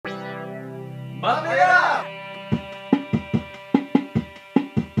Mop it up!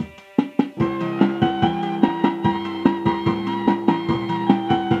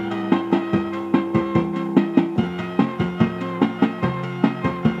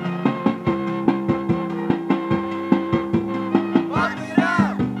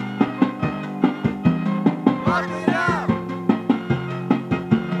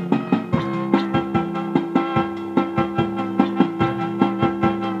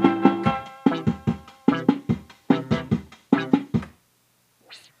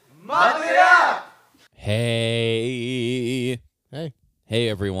 Hey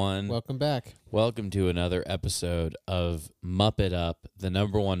everyone. Welcome back. Welcome to another episode of Muppet Up, the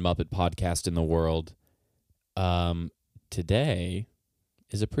number one Muppet podcast in the world. Today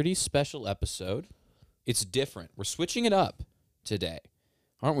is a pretty special episode. It's different. We're switching it up today.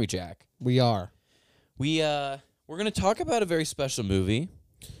 Aren't we, Jack? We are. We're going to talk about a very special movie.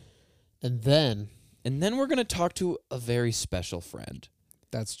 And then we're going to talk to a very special friend.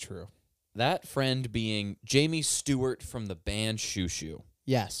 That's true. That friend being Jamie Stewart from the band Shoo Shoo.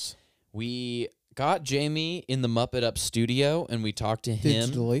 Yes. We got Jamie in the Muppet Up studio, and we talked to him.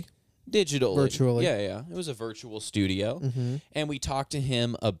 Digitally. Virtually. Yeah. It was a virtual studio. Mm-hmm. And we talked to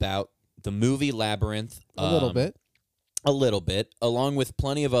him about the movie Labyrinth. A little bit, along with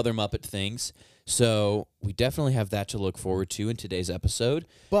plenty of other Muppet things. So we definitely have that to look forward to in today's episode.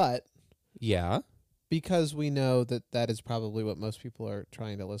 But yeah, because we know that is probably what most people are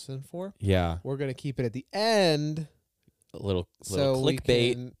trying to listen for. Yeah. We're going to keep it at the end. A little so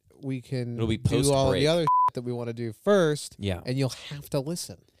clickbait. We can It'll be do all post-break. the other that we want to do first. Yeah. And you'll have to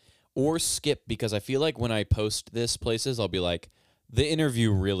listen. Or skip, because I feel like when I post this places, I'll be like, the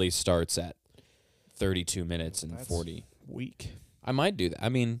interview really starts at 32 minutes and 40. Weak. I might do that. I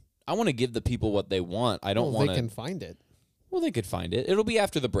mean, I want to give the people what they want. I don't want to. They can find it. Well, they could find it. It'll be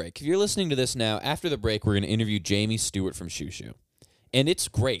after the break. If you're listening to this now, after the break, we're going to interview Jamie Stewart from Shoo Shoo. And it's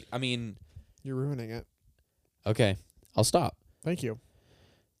great. I mean... You're ruining it. Okay. I'll stop. Thank you.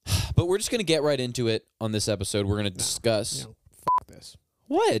 But we're just going to get right into it on this episode. We're going to discuss... Fuck this.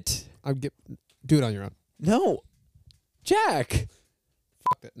 What? Do it on your own. No. Jack.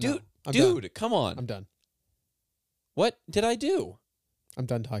 Fuck it. No, Dude, come on. I'm done. What did I do? I'm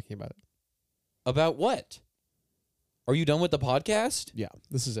done talking about it. About what? Are you done with the podcast? Yeah,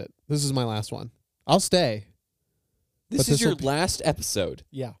 this is it. This is my last one. I'll stay. This is your last episode.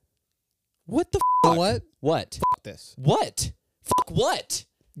 Yeah. What the You fuck? know what? What? Fuck this. What? Fuck what?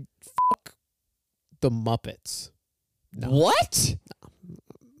 Fuck the Muppets. No. What? No,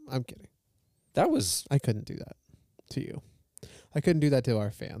 I'm kidding. That was... I couldn't do that to you. I couldn't do that to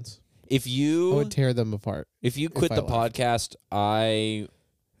our fans. If you... I would tear them apart. If you quit the podcast, Who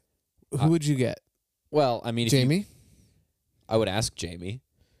would you get? Well, I mean... Jamie? I would ask Jamie.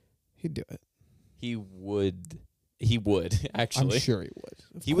 He'd do it. He would, actually. I'm sure he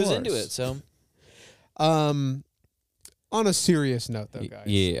would. He was into it, so... On a serious note, though, guys.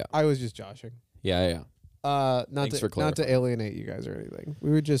 Yeah. I was just joshing. Yeah. Not to alienate you guys or anything. We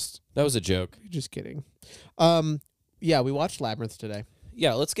were just... That was a joke. Just kidding. Yeah, we watched Labyrinth today.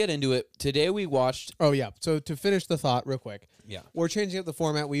 Yeah, let's get into it. Today we watched... Oh, yeah. So to finish the thought real quick. Yeah. We're changing up the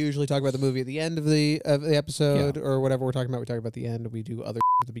format. We usually talk about the movie at the end of the episode or whatever we're talking about. We talk about the end. We do other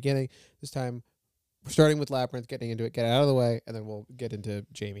at the beginning. This time, we're starting with Labyrinth, getting into it, get it out of the way, and then we'll get into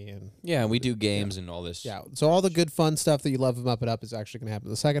Jamie. And yeah, we do games and all this. Yeah. So all the good, fun stuff that you love of Muppet Up is actually going to happen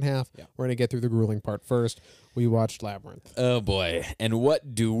in the second half. Yeah. We're going to get through the grueling part first. We watched Labyrinth. Oh, boy. And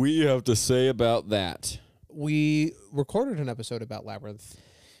what do we have to say about that? We recorded an episode about Labyrinth.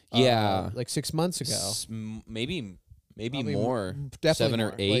 Yeah. Like 6 months ago. Maybe Probably more. Definitely 7 or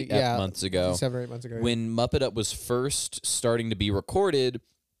more. 8 months ago. 7 or 8 months ago. When Muppet Up was first starting to be recorded,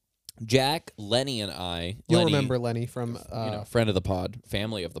 Jack, Lenny, and I... You'll remember Lenny from... friend of the pod,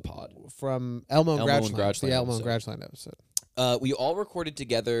 family of the pod. From Elmo and Grouchland. The Elmo and episode. Grouchland episode. We all recorded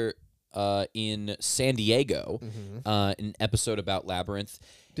together in San Diego an episode about Labyrinth.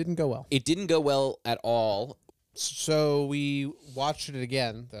 Didn't go well. It didn't go well at all. So we watched it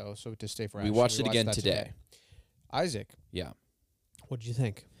again, though, so to stay fresh. We watched it again today. Isaac. Yeah. What did you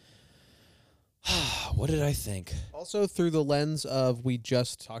think? What did I think? Also through the lens of we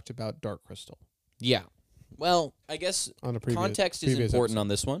just talked about Dark Crystal. Yeah. Well, I guess on a context is important on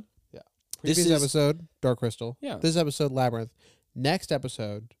this one. Yeah. Previous episode, Dark Crystal. Yeah. This episode, Labyrinth. Next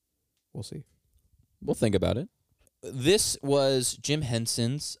episode, we'll see. We'll think about it. This was Jim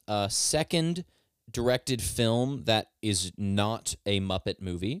Henson's second directed film that is not a Muppet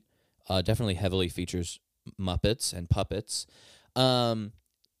movie. Definitely heavily features Muppets and puppets.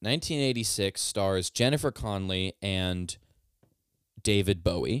 1986 stars Jennifer Connelly and David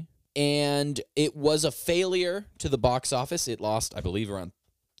Bowie. and it was a failure to the box office. It lost, I believe, around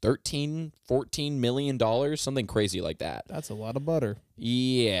 $13-14 million, something crazy like that. That's a lot of butter.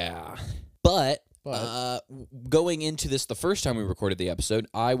 Yeah. But going into this the first time we recorded the episode,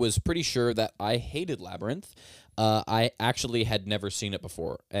 I was pretty sure that I hated Labyrinth. I actually had never seen it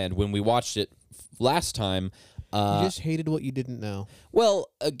before. And when we watched it last time... you just hated what you didn't know. Well,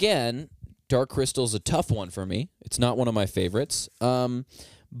 again, Dark Crystal's a tough one for me. It's not one of my favorites.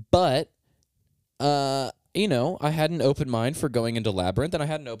 But... you know, I had an open mind for going into Labyrinth, and I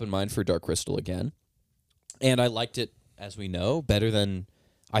had an open mind for Dark Crystal again. And I liked it, as we know, better than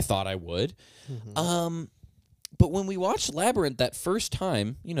I thought I would. Mm-hmm. But when we watched Labyrinth that first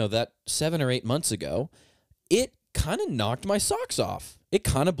time, you know, that 7 or 8 months ago, it kind of knocked my socks off. It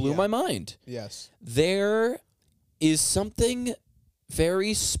kind of blew my mind. Yes. There is something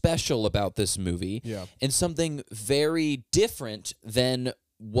very special about this movie, and something very different than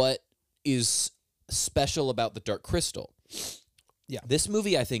what is special about the Dark Crystal. Yeah. This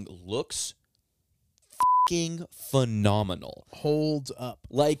movie, I think, looks fucking phenomenal. Holds up.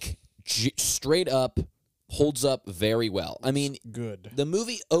 Like, straight up, holds up very well. I mean, good. The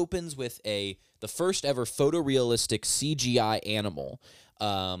movie opens with the first ever photorealistic CGI animal.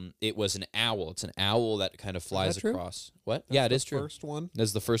 It was an owl. It's an owl that kind of flies across. What? That's it is true. First one.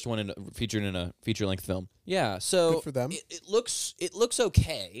 That's the first one featured in a feature-length film. Yeah, so good for them. It looks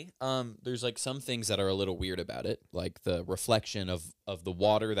okay. There's like some things that are a little weird about it, like the reflection of the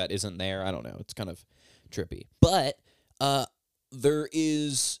water that isn't there. I don't know. It's kind of trippy. But there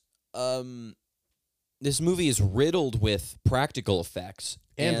is this movie is riddled with practical effects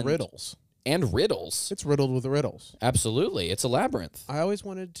and riddles. And riddles. It's riddled with riddles. Absolutely. It's a labyrinth. I always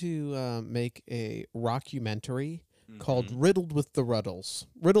wanted to make a rockumentary called Riddled with the Ruddles.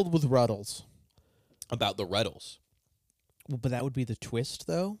 Riddled with Ruddles. About the riddles. Well, but that would be the twist,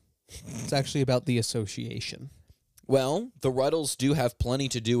 though. It's actually about the association. Well, the Ruddles do have plenty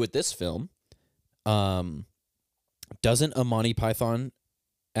to do with this film. Doesn't a Monty Python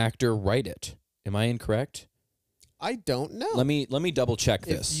actor write it? Am I incorrect? I don't know. Let me double check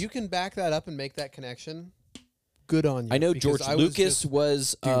this. If you can back that up and make that connection, good on you. I know George Lucas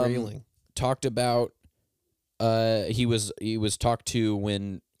was derailing. Talked about. He was talked to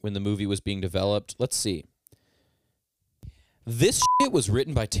when the movie was being developed. Let's see. This shit was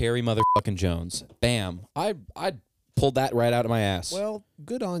written by Terry motherfucking Jones. Bam! I pulled that right out of my ass. Well,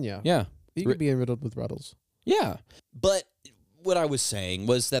 good on you. Yeah, you could be riddled with Ruddles. Yeah, but what I was saying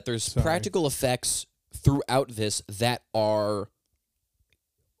was that there's practical effects throughout this that are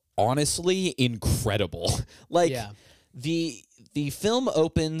honestly incredible. Like the film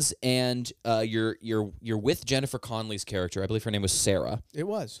opens and you're with Jennifer Connelly's character. I believe her name was Sarah. It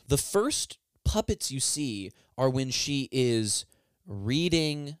was. The first puppets you see are when she is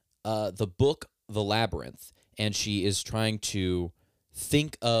reading the book The Labyrinth, and she is trying to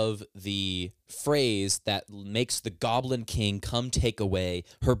think of the phrase that makes the Goblin King come take away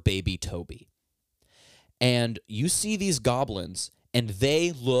her baby Toby. And you see these goblins, and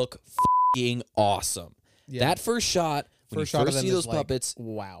they look f***ing awesome. Yeah. That first shot, when you first see those puppets,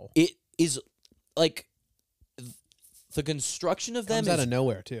 wow. It is like the construction of them comes out of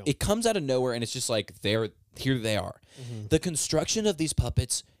nowhere too. It comes out of nowhere, and it's just like here they are. Mm-hmm. The construction of these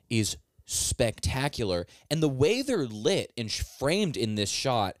puppets is spectacular, and the way they're lit and framed in this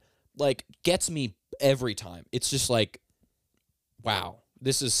shot like gets me every time. It's just like, wow,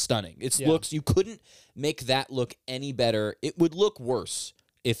 this is stunning. Looks, you couldn't make that look any better. It would look worse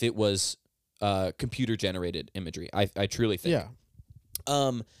if it was computer generated imagery. I truly think.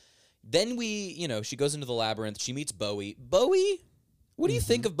 Yeah. Then she goes into the labyrinth. She meets Bowie. Bowie, what do you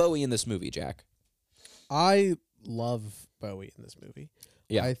think of Bowie in this movie, Jack? I love Bowie in this movie.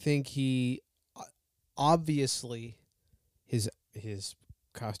 Yeah. I think he obviously his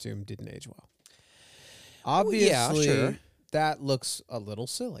costume didn't age well. Obviously, sure. That looks a little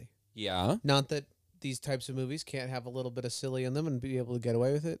silly. Yeah. Not that these types of movies can't have a little bit of silly in them and be able to get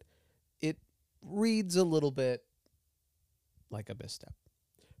away with it. It reads a little bit like a misstep.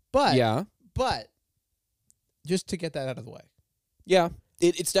 But just to get that out of the way. Yeah.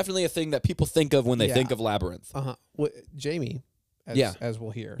 It's definitely a thing that people think of when they think of Labyrinth. Uh-huh. Well, Jamie, as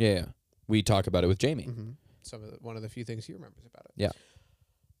we'll hear. Yeah. We talk about it with Jamie. Mm-hmm. One of the few things he remembers about it. Yeah.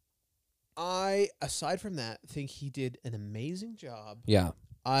 I, aside from that, think he did an amazing job. Yeah.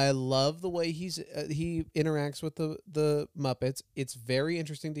 I love the way he interacts with the Muppets. It's very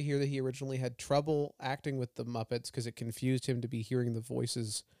interesting to hear that he originally had trouble acting with the Muppets because it confused him to be hearing the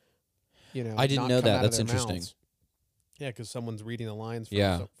voices. I didn't know that. That's interesting. Mouths. Yeah, because someone's reading the lines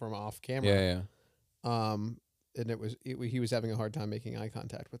from off camera. Yeah. he was having a hard time making eye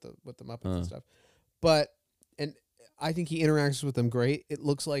contact with the Muppets and stuff. But and I think he interacts with them great. It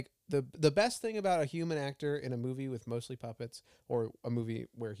looks like the best thing about a human actor in a movie with mostly puppets, or a movie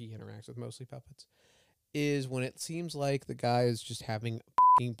where he interacts with mostly puppets, is when it seems like the guy is just having a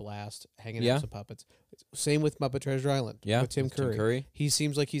fucking blast hanging out with some puppets. Same with Muppet Treasure Island. Yeah, with Tim Curry. He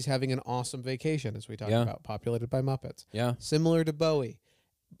seems like he's having an awesome vacation, as we talked about, populated by Muppets. Yeah. Similar to Bowie.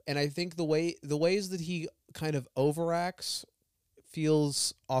 And I think the ways that he kind of overacts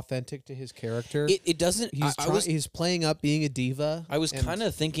feels authentic to his character. It doesn't. He's playing up being a diva. I was kind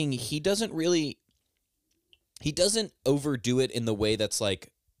of thinking he doesn't overdo it in the way that's like,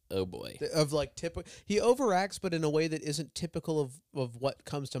 oh boy, of like he overacts, but in a way that isn't typical of what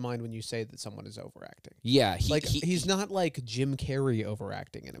comes to mind when you say that someone is overacting. Yeah, he's not like Jim Carrey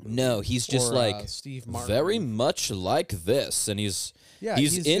overacting in a movie. No, he's just like Steve Martin, very much like this, and he's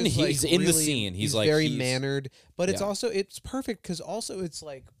in the scene. He's like very mannered, but it's perfect because also it's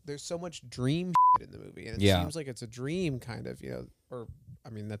like there's so much dream shit in the movie, and it seems like it's a dream kind of, or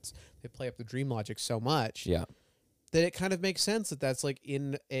I mean they play up the dream logic so much. Yeah. That it kind of makes sense that that's like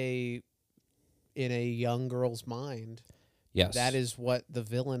in a young girl's mind. Yes. That is what the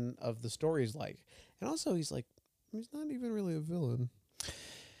villain of the story is like. And also he's not even really a villain.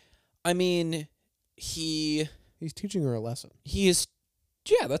 I mean, he's teaching her a lesson. He is.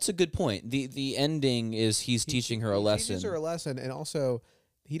 Yeah, that's a good point. The ending is he's teaching her a lesson. He teaches her a lesson, and also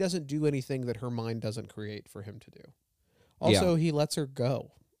he doesn't do anything that her mind doesn't create for him to do. Also, he lets her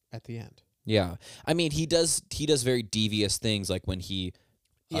go at the end. Yeah, I mean he does very devious things, like when he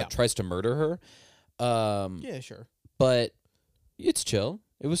tries to murder her. Yeah, sure. But it's chill.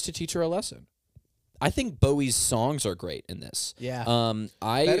 It was to teach her a lesson. I think Bowie's songs are great in this. Yeah.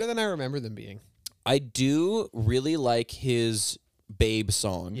 Better than I remember them being. I do really like his Babe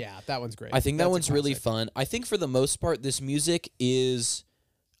song. Yeah, that one's great. I think that one's really fun. I think for the most part, this music is,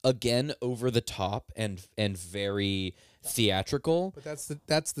 again, over the top and very theatrical. But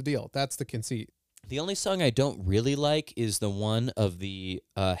that's the deal. That's the conceit. The only song I don't really like is the one of the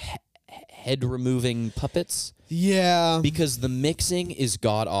head removing puppets. Yeah, because the mixing is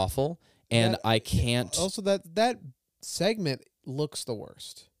god awful, and I can't. Also, that segment looks the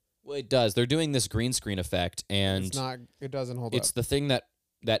worst. Well, it does. They're doing this green screen effect, and it's not. It doesn't hold up. It's the thing that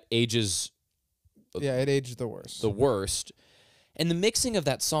ages. Yeah, it aged the worst. The worst. And the mixing of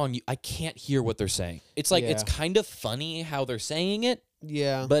that song, I can't hear what they're saying. It's like it's kind of funny how they're saying it.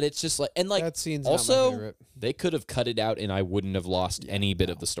 Yeah, but it's just like, and like that scene's also not my favorite. They could have cut it out, and I wouldn't have lost any bit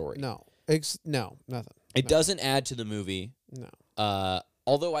of the story. No, nothing. It doesn't add to the movie. No.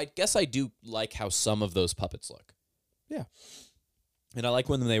 Although I guess I do like how some of those puppets look. Yeah. And I like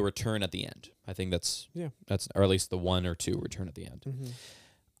when they return at the end. I think that's or at least the one or two return at the end. Mm-hmm.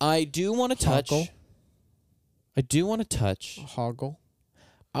 I do want to touch. Hoggle.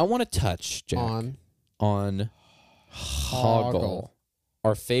 I want to touch, Jack, on Hoggle,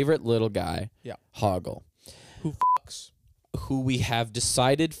 our favorite little guy. Yeah. Hoggle. Who fucks. Who we have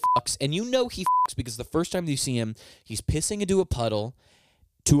decided fucks. And you know he fucks because the first time you see him, he's pissing into a puddle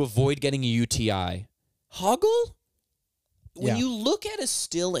to avoid getting a UTI. Hoggle? When you look at a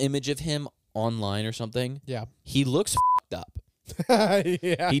still image of him online or something, he looks fucked up.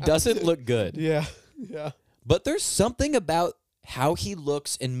 He doesn't look good. Yeah. But there's something about how he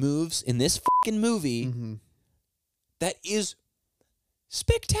looks and moves in this fucking movie that is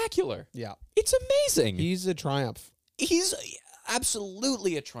spectacular. Yeah. It's amazing. He's a triumph. He's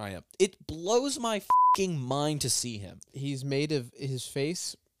absolutely a triumph. It blows my fucking mind to see him. He's made of his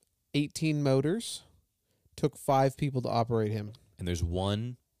face 18 motors. Took 5 people to operate him. And there's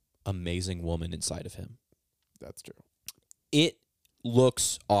one amazing woman inside of him. That's true. It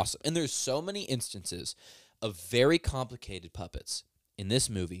looks awesome. And there's so many instances of very complicated puppets in this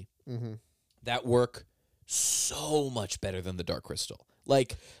movie that work so much better than the Dark Crystal.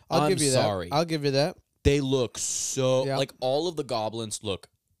 Like, I'll I'm give you sorry. That. I'll give you that. They look so... Like, all of the goblins look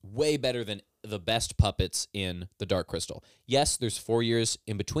way better than the best puppets in the Dark Crystal. Yes, there's 4 years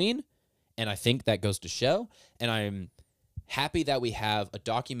in between, and I think that goes to show. And I'm happy that we have a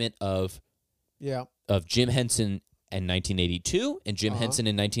document of Jim Henson in 1982 and Jim Henson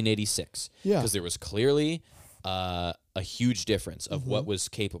in 1986. Yeah. Because there was clearly a huge difference of what was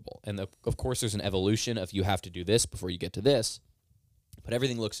capable. And of course, there's an evolution of you have to do this before you get to this. But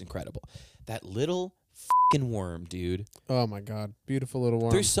everything looks incredible. That little fucking worm, dude. Oh, my God. Beautiful little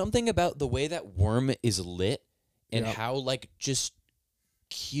worm. There's something about the way that worm is lit and how, like, just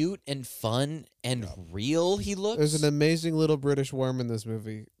cute and fun and real he looks. There's an amazing little British worm in this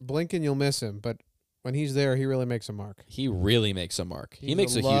movie. Blink and you'll miss him, but when he's there, he really makes a mark. He really makes a mark. He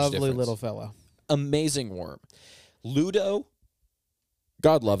makes a huge difference. Lovely little fella. amazing worm. Ludo,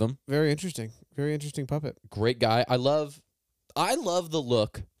 God love him. Very interesting. Very interesting puppet. Great guy. I love the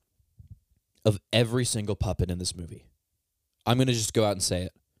look of every single puppet in this movie. I'm going to just go out and say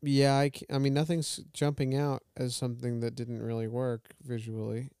it. Yeah, I mean, nothing's jumping out as something that didn't really work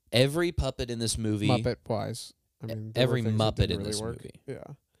visually. Every puppet in this movie, Muppet-wise. I mean, there every were things that Muppet didn't in really this work. movie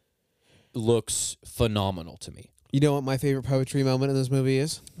Yeah. looks phenomenal to me. You know what my favorite poetry moment in this movie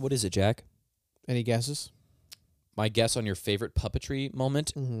is? What is it, Jack? Any guesses? My guess on your favorite puppetry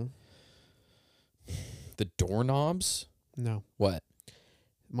moment? Mm-hmm. The doorknobs? No. What?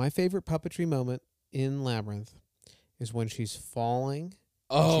 My favorite puppetry moment in Labyrinth is when she's falling.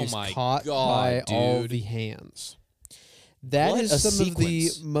 Oh she's my caught God, by dude. all the hands. That What is a some of the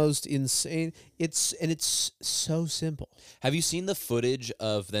sequence. most insane. It's so simple. Have you seen the footage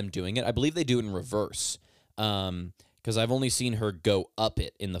of them doing it? I believe they do it in reverse. Because I've only seen her go up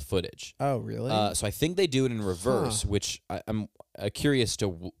it in the footage. Oh, really? So I think they do it in reverse, which I'm curious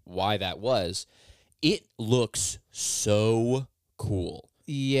to why that was. It looks so cool.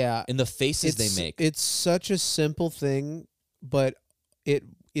 Yeah. And the faces they make. It's such a simple thing, but it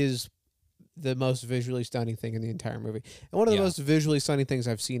is the most visually stunning thing in the entire movie. And one of the most visually stunning things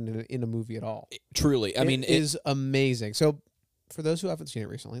I've seen in a movie at all. Truly. I mean, it is amazing. So for those who haven't seen it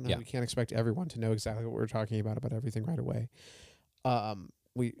recently, we can't expect everyone to know exactly what we're talking about everything right away.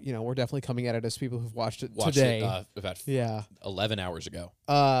 We're definitely coming at it as people who've watched it today. About 11 hours ago.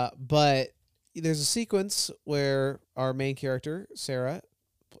 But there's a sequence where our main character, Sarah,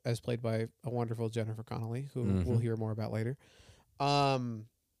 as played by a wonderful Jennifer Connelly, who we'll hear more about later,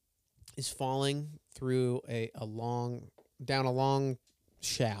 is falling through down a long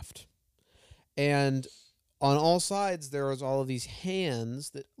shaft. And on all sides, there was all of these hands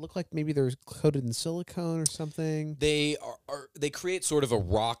that look like maybe they're coated in silicone or something. They they create sort of a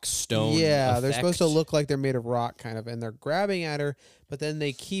rock stone. Yeah, effect. they're supposed to look like they're made of rock, kind of, and they're grabbing at her. But then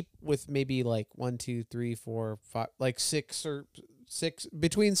they keep with maybe like 1, 2, 3, 4, 5, like 6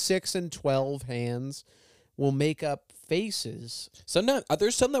 between 6 and 12 hands will make up faces. Sometimes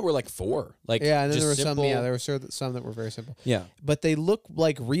there's some that were like 4. Like yeah, and then just there were simple, some. Yeah, there were some that were very simple. Yeah, but they look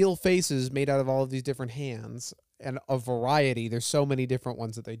like real faces made out of all of these different hands and a variety. There's so many different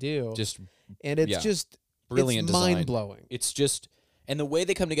ones that they do. And it's just brilliant, it's mind blowing. It's just. And the way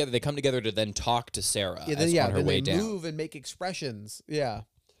they come together to then talk to Sarah on her way down. They move and make expressions. Yeah.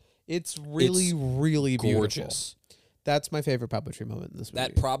 It's really, really beautiful. Gorgeous. That's my favorite puppetry moment in this movie.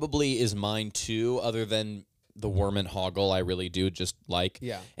 That probably is mine too, other than the worm and Hoggle. I really do just like.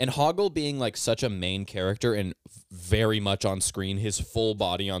 Yeah. And Hoggle being like such a main character and very much on screen, his full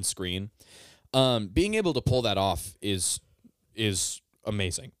body on screen. Being able to pull that off is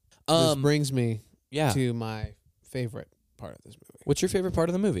amazing. This brings me to my favorite part of this movie. What's your favorite part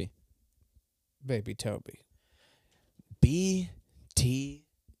of the movie? Baby Toby. B-T-O-B.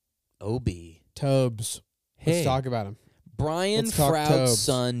 Tobes. Hey. Let's talk about him. Brian Froud's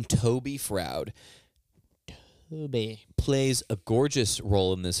son, Toby Froud, plays a gorgeous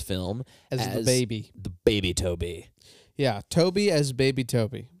role in this film as the baby. The baby Toby. Yeah, Toby as baby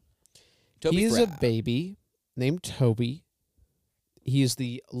Toby. He's a baby named Toby. He is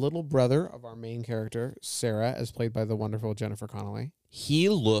the little brother of our main character, Sarah, as played by the wonderful Jennifer Connelly. He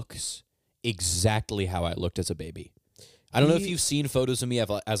looks exactly how I looked as a baby. I don't know if you've seen photos of me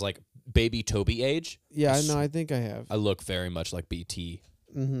as like baby Toby age. Yeah, no, I think I have. I look very much like BT.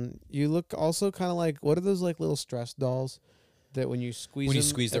 Mm-hmm. You look also kind of like, what are those like little stress dolls that when you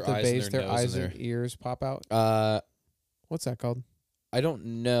squeeze their eyes and their nose eyes and and ears pop out? What's that called? I don't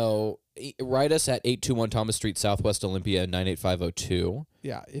know. Write us at 821 Thomas Street, Southwest Olympia, 98502.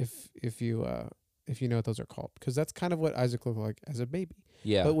 Yeah, if you know what those are called, because that's kind of what Isaac looked like as a baby.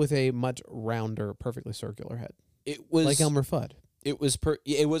 Yeah, but with a much rounder, perfectly circular head. It was like Elmer Fudd. It was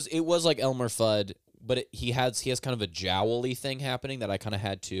like Elmer Fudd, but he has kind of a jowly thing happening that I kind of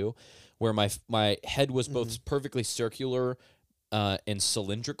had too, where my head was both perfectly circular and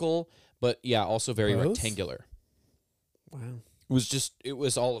cylindrical, but also very rectangular. Wow. It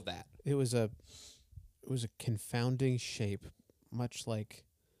was all of that. It was a confounding shape, much like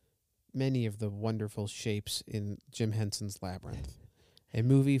many of the wonderful shapes in Jim Henson's Labyrinth. A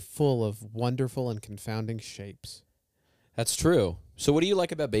movie full of wonderful and confounding shapes. That's true. So what do you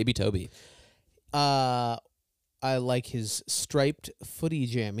like about Baby Toby? I like his striped footy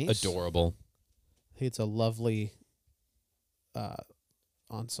jammies. Adorable. It's a lovely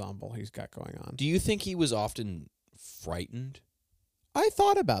ensemble he's got going on. Do you think he was often frightened? I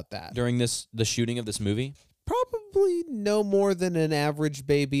thought about that. During the shooting of this movie? Probably no more than an average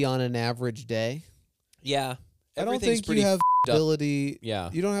baby on an average day. Yeah. I don't think you have ability. Yeah.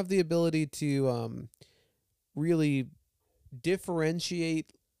 You don't have the ability to really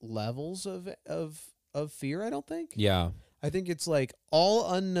differentiate levels of fear. I don't think. Yeah. I think it's like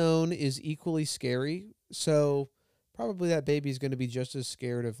all unknown is equally scary. So probably that baby's going to be just as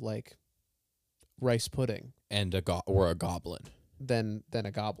scared of like rice pudding And a goblin. than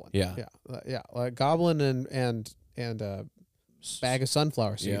a goblin. Yeah. Yeah. A goblin and a bag of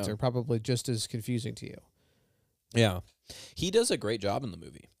sunflower seeds Yeah. are probably just as confusing to you. Yeah. He does a great job in the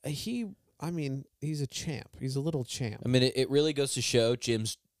movie. He's a champ. He's a little champ. I mean, it really goes to show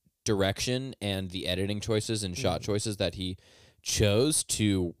Jim's direction and the editing choices and shot choices that he chose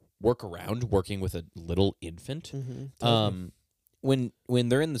to work around working with a little infant. Totally. When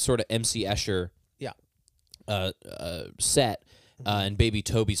they're in the sort of MC Escher set, and baby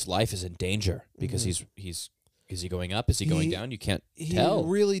Toby's life is in danger because is he going up? Is he going down? You can't tell. He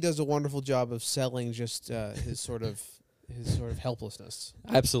really does a wonderful job of selling just his sort of helplessness.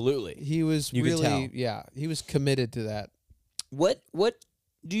 Absolutely. He was You could tell. he was committed to that. What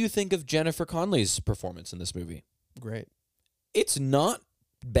do you think of Jennifer Connelly's performance in this movie? Great. It's not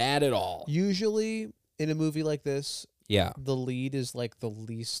bad at all. Usually in a movie like this, Yeah. the lead is like the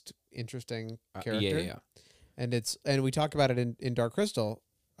least interesting character. Yeah. And we talked about it in Dark Crystal,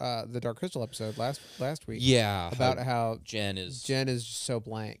 the Dark Crystal episode last week. Yeah. About how Jen is so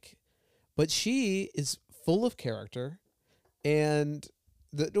blank. But she is full of character and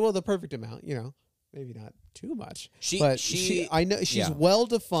the perfect amount, maybe not too much. I know she's well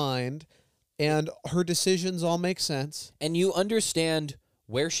defined and her decisions all make sense. And you understand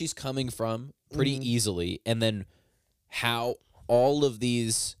where she's coming from pretty easily, and then how all of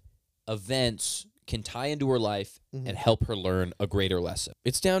these events can tie into her life and help her learn a greater lesson.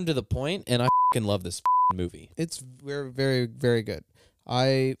 It's down to the point, and I fucking love this movie. It's very, very, very good.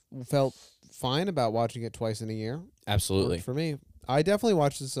 I felt fine about watching it twice in a year. Absolutely. Worked for me. I definitely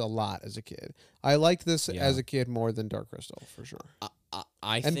watched this a lot as a kid. I liked this as a kid more than Dark Crystal, for sure.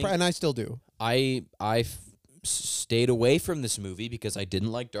 I think and I still do. I stayed away from this movie because I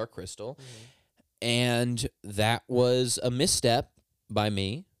didn't like Dark Crystal, and that was a misstep by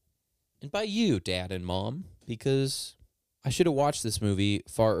me and by you, Dad and Mom, because I should have watched this movie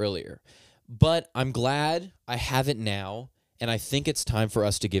far earlier. But I'm glad I have it now, and I think it's time for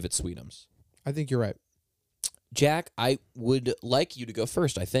us to give it Sweetums. I think you're right. Jack, I would like you to go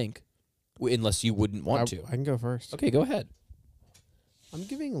first, I think, unless you wouldn't want to. I can go first. Okay, go ahead. I'm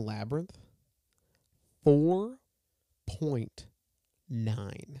giving Labyrinth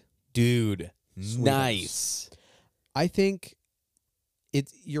 4.9. Dude, Sweetums. nice. I think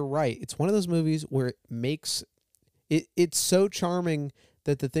you're right. It's one of those movies where it makes it's so charming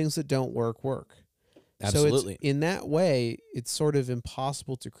that the things that don't work. Absolutely. So in that way, it's sort of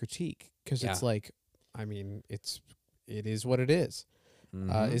impossible to critique because it's like, it is what it is.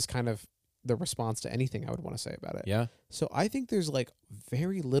 Is kind of the response to anything I would want to say about it. Yeah. So I think there's like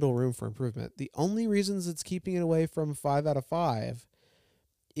very little room for improvement. The only reasons it's keeping it away from 5 out of 5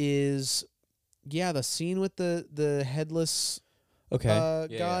 is, the scene with the headless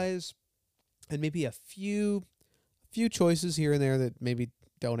guys, and maybe a few choices here and there that maybe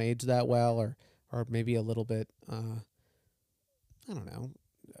don't age that well, or maybe a little bit, I don't know,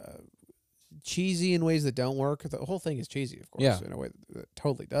 cheesy in ways that don't work. The whole thing is cheesy, of course, in a way that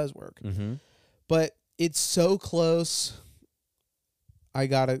totally does work. But it's so close. I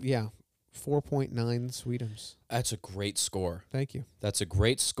got it. 4.9 Sweetums. That's a great score. Thank you. That's a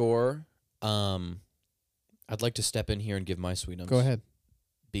great score. I'd like to step in here and give my Sweetums. Go ahead.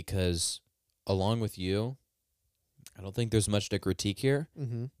 Because along with you, I don't think there's much to critique here.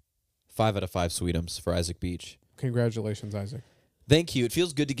 5 out of 5 Sweetums for Isaac Beach. Congratulations, Isaac. Thank you. It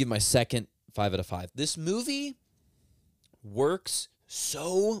feels good to give my second 5 out of 5. This movie works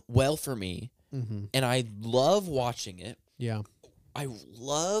so well for me, and I love watching it. Yeah. I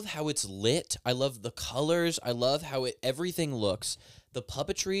love how it's lit. I love the colors. I love how everything looks. The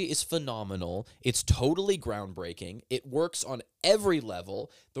puppetry is phenomenal. It's totally groundbreaking. It works on every level.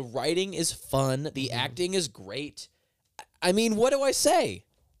 The writing is fun. The acting is great. I mean, what do I say?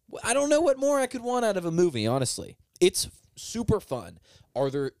 I don't know what more I could want out of a movie, honestly. It's super fun. Are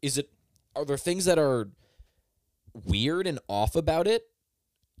there things that are weird and off about it?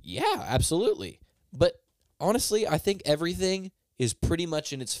 Yeah, absolutely. But honestly, I think everything is pretty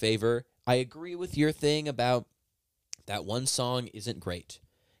much in its favor. I agree with your thing about that one song isn't great.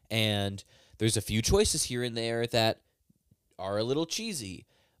 And there's a few choices here and there that are a little cheesy.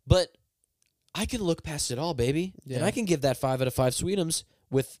 But I can look past it all, baby. Yeah. And I can give that 5 out of 5 Sweetums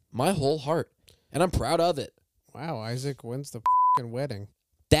with my whole heart. And I'm proud of it. Wow, Isaac wins the wedding.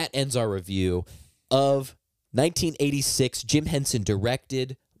 That ends our review of 1986, Jim Henson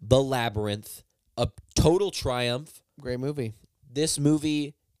directed The Labyrinth, a total triumph. Great movie. This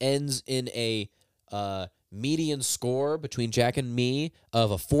movie ends in a median score between Jack and me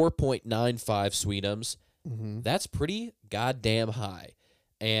of a 4.95 Sweetums. That's pretty goddamn high.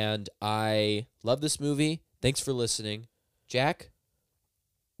 And I love this movie. Thanks for listening. Jack?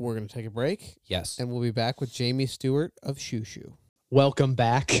 We're going to take a break. Yes. And we'll be back with Jamie Stewart of Shoo Shoo. Welcome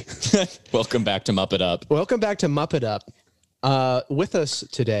back. Welcome back to Muppet Up. Welcome back to Muppet Up. With us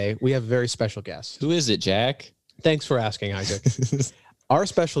today, we have a very special guest. Who is it, Jack? Thanks for asking, Isaac. Our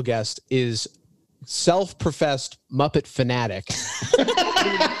special guest is self-professed Muppet fanatic,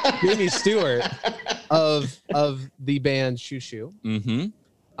 Jamie Stewart of the band Shoo Shoo. Mm-hmm.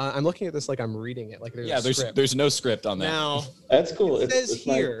 I'm looking at this like I'm reading it. Like there's a script. There's no script on that. Now, That's cool. It says it's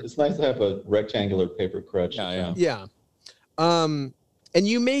here. Nice, it's nice to have a rectangular paper crutch. Yeah. yeah. And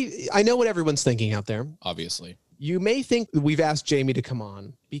you may, I know what everyone's thinking out there. Obviously. You may think we've asked Jamie to come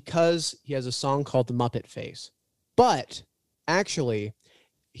on because he has a song called The Muppet Face. But actually,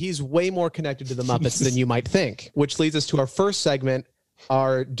 he's way more connected to the Muppets than you might think, which leads us to our first segment,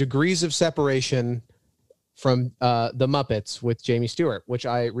 our degrees of separation from the Muppets with Jamie Stewart, which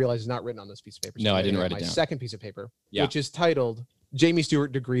I realize is not written on this piece of paper. No, I didn't write it my down. second piece of paper, Yeah. which is titled Jamie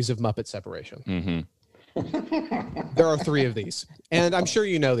Stewart Degrees of Muppet Separation. Mm-hmm. There are 3 of these, and I'm sure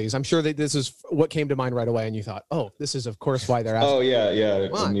you know these. I'm sure that this is what came to mind right away, and you thought, oh, this is, of course, why they're asking. Oh, yeah.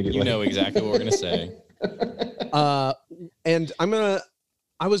 Come on. Immediately. You know exactly what we're going to say. And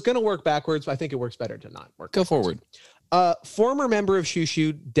I was gonna work backwards, but I think it works better to not work. Go forward. Former member of Shoo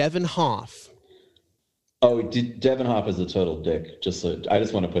Shoo, Devin Hoff. Oh, Devin Hoff is a total dick. I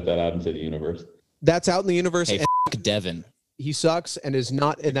just want to put that out into the universe. That's out in the universe, Hey, and f*** Devin. he sucks and is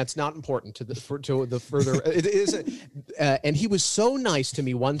not, and that's not important to the further. It is, and he was so nice to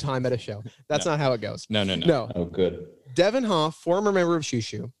me one time at a show. That's not how it goes. No. No, Oh, good. Devin Hoff, former member of Shoo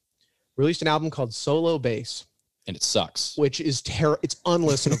Shoo, released an album called Solo Bass, And it sucks. which is it's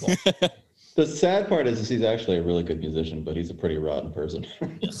unlistenable. The sad part is he's actually a really good musician, but he's a pretty rotten person.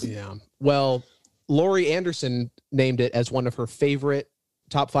 Yeah. Well, Laurie Anderson named it as one of her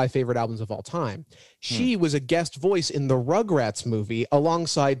top 5 favorite albums of all time. She was a guest voice in the Rugrats movie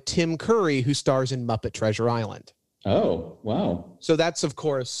alongside Tim Curry, who stars in Muppet Treasure Island. Oh, wow. So that's, of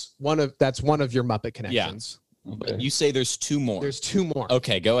course, one of your Muppet connections. Okay. You say there's 2 more. There's 2 more.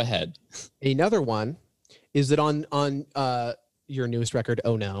 Okay, go ahead. Another one is that on your newest record,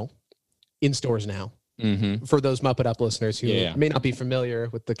 Oh No, in stores now. Mm-hmm. For those Muppet Up listeners who Yeah. may not be familiar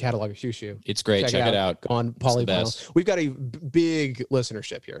with the catalog of Shoo Shoo. It's great. Check it out. Go on the Polyvinyl. best. We've got a big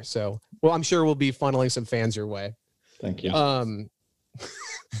listenership here, so I'm sure we'll be funneling some fans your way. Thank you.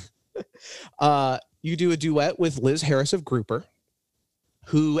 You do a duet with Liz Harris of Grouper,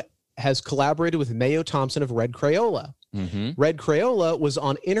 who has collaborated with Mayo Thompson of Red Crayola. Mm-hmm. Red Crayola was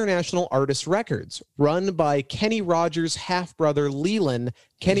on International Artist Records, run by Kenny Rogers' half-brother Leland.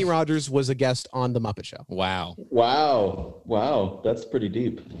 Kenny Rogers was a guest on The Muppet Show. Wow. Wow. That's pretty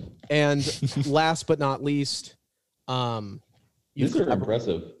deep. And last but not least, These are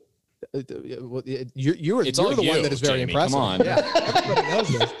impressive. you're It's the all one you, that is very Jamie. impressive. Come on. Yeah, everybody knows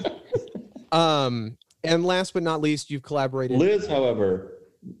this. And last but not least, you've collaborated. Liz, however,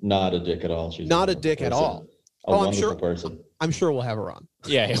 not a dick at all. She's Not a wonderful dick at person. all. A I'm wonderful sure. person. I'm sure we'll have her on.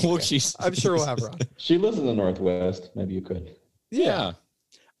 Yeah. Well, she's. I'm sure we'll have her on. She lives in the Northwest. Maybe you could. Yeah.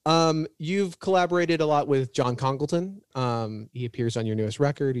 You've collaborated a lot with John Congleton. He appears on your newest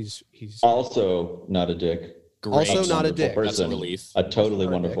record. He's Also not a dick. Great. Also not a Wonderful dick. That's a person. relief. A totally Not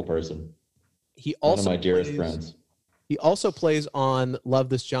a wonderful dick. person. he One also of my dearest plays- friends. He also plays on Love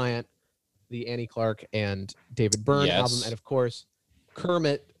This Giant, the Annie Clark and David Byrne Yes. album, and of course,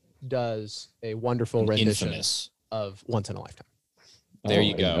 Kermit does a wonderful rendition Infamous. of Once in a Lifetime. There Oh,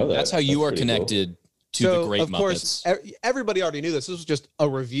 you I didn't know go. that. That's how you are pretty cool. connected to So, the great of Muppets. course, everybody already knew this. This was just a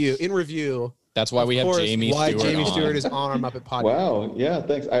review. In review, That's why we of have course, Jamie why Stewart Jamie on. Stewart is on our Muppet podcast. Wow. Yeah.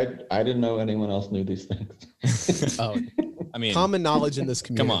 Thanks. I didn't know anyone else knew these things. Oh, I mean, common knowledge in this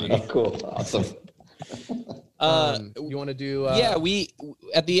community. Come on. Oh, cool. Awesome. You want to do? yeah, we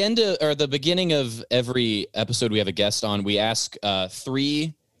at the end of, or the beginning of every episode we have a guest on. We ask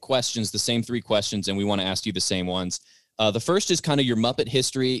 3 questions, the same 3 questions, and we want to ask you the same ones. The first is kind of your Muppet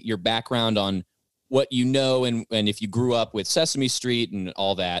history, your background on what you know, and if you grew up with Sesame Street and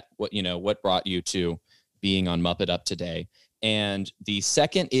all that, what brought you to being on Muppet Up today. And the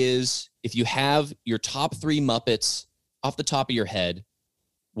second is if you have your top 3 Muppets off the top of your head,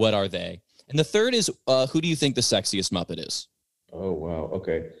 what are they? And the third is who do you think the sexiest Muppet is? Oh, wow.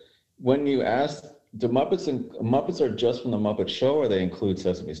 Okay. When you asked The Muppets are just from the Muppet Show, or they include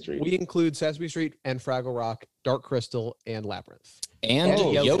Sesame Street? We include Sesame Street and Fraggle Rock, Dark Crystal, and Labyrinth. And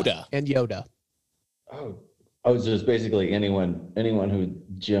Yoda. And Yoda. Oh, so it's basically anyone who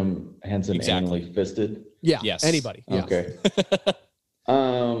Jim Henson anally fisted. Yeah. Yes. Anybody. Yeah. Okay.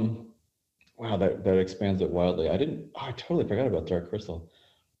 Wow, that expands it wildly. I totally forgot about Dark Crystal.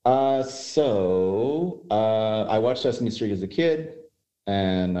 So I watched Sesame Street as a kid,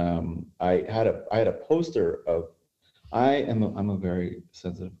 and I had a poster of. I'm a very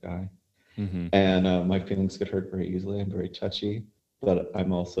sensitive guy, and my feelings get hurt very easily. I'm very touchy, but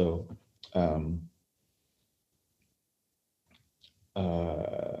I'm also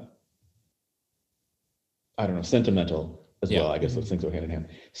I don't know, sentimental as well. I guess those things go hand in hand.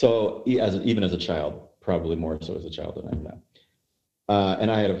 So even as a child, probably more so as a child than I am now.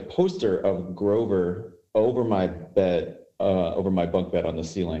 And I had a poster of Grover over my bed, over my bunk bed on the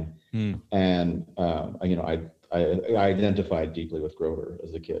ceiling. And I identified deeply with Grover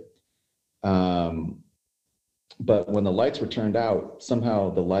as a kid. But when the lights were turned out, somehow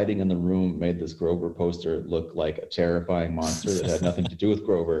the lighting in the room made this Grover poster look like a terrifying monster that had nothing to do with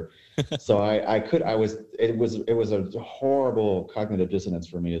Grover. So it was a horrible cognitive dissonance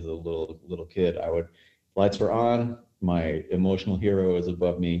for me as a little kid. Lights were on, my emotional hero is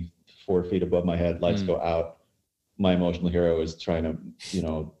above me, 4 feet above my head, lights go out. My emotional hero is trying to,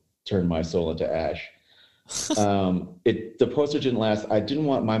 turn my soul into ash. The poster didn't last.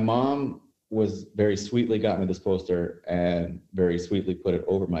 My mom was very sweetly got me this poster and very sweetly put it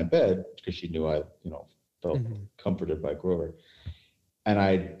over my bed because she knew I, felt comforted by Grover. And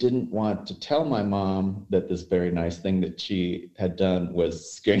I didn't want to tell my mom that this very nice thing that she had done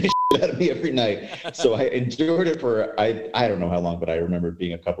was scaring the shit out of me every night. So I endured it for, I don't know how long, but I remember it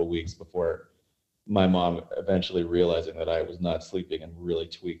being a couple weeks before my mom eventually realizing that I was not sleeping and really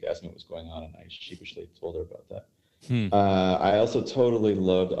tweaked, asked me what was going on, and I sheepishly told her about that. I also totally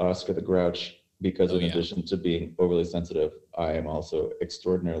loved Oscar the Grouch because in addition to being overly sensitive, I am also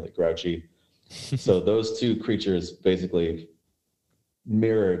extraordinarily grouchy. So those two creatures basically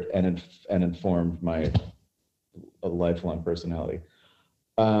mirrored and informed my lifelong personality.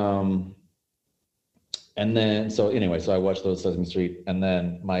 And then, so I watched those Sesame Street, and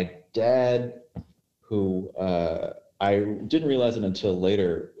then my dad, who I didn't realize it until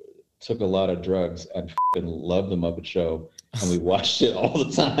later, took a lot of drugs and loved the Muppet Show, and we watched it all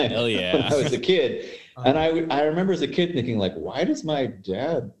the time. Hell yeah. When I was a kid. And I remember as a kid thinking, like, why does my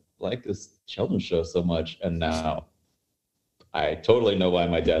dad like this children's show so much? And now I totally know why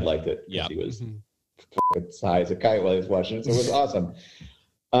my dad liked it. Yeah. He was as high as a kite while he was watching it, so it was awesome.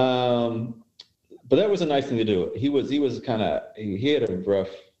 But that was a nice thing to do. He had a rough,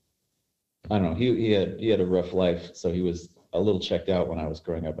 I don't know, he had a rough life, so he was a little checked out when I was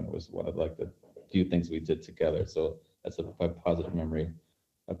growing up, and it was one of the few things we did together. So that's a positive memory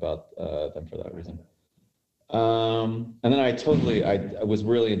about them for that reason. And then I was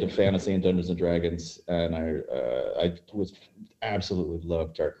really into fantasy and Dungeons and Dragons, and I was absolutely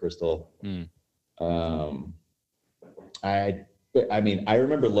loved Dark Crystal. I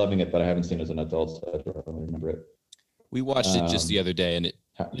remember loving it, but I haven't seen it as an adult, so I don't really remember it. We watched it just the other day, and it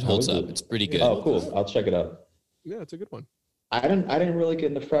holds up. It's pretty good. Oh, cool! I'll check it out. Yeah, it's a good one. I didn't really get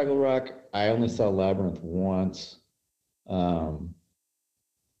into Fraggle Rock. I only saw Labyrinth once, a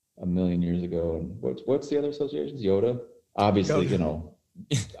million years ago. And what's the other associations? Yoda, obviously. Yoda.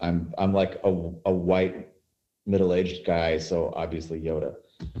 I'm like a white middle-aged guy, so obviously Yoda.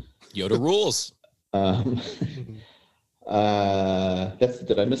 Yoda rules. Did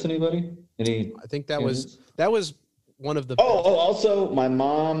I miss anybody? I think that was one of the. Also, my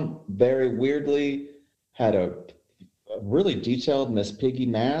mom very weirdly had a really detailed Miss Piggy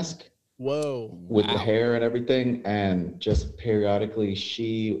mask. Whoa! With the hair and everything, and just periodically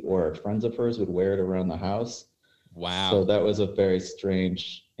she or friends of hers would wear it around the house. Wow! So that was a very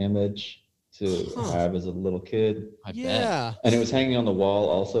strange image to have as a little kid. I bet. And it was hanging on the wall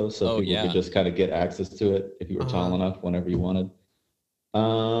also, so people could just kind of get access to it if you were tall enough whenever you wanted.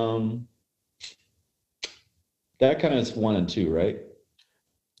 That kind of is 1 and 2, right?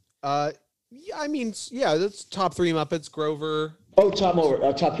 That's top 3 Muppets. Grover.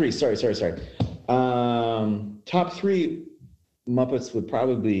 Top 3. Sorry. Top 3 Muppets would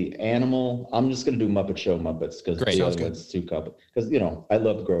probably be Animal. I'm just going to do Muppet Show Muppets because the other one's too complicated. Because, I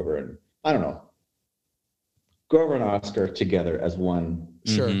love Grover, and I don't know. Grover and Oscar together as one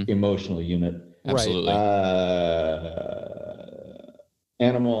emotional unit. Absolutely.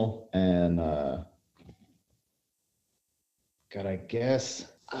 Animal and I guess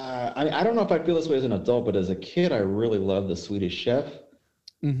I don't know if I feel this way as an adult, but as a kid, I really loved The Swedish Chef.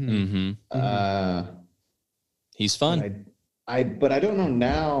 Mm-hmm. Mm-hmm. He's fun. But I don't know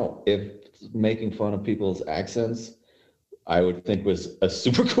now if making fun of people's accents I would think was a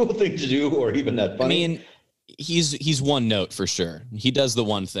super cool thing to do, or even that funny. I mean, he's one note for sure. He does the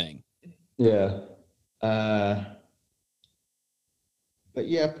one thing. Yeah. But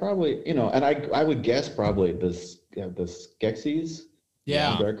yeah, probably, and I would guess probably the Skeksis.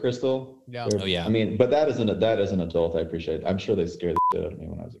 Yeah. Dark Crystal. Yeah. Oh yeah. I mean, but that is an adult. I appreciate it. I'm sure they scared the shit out of me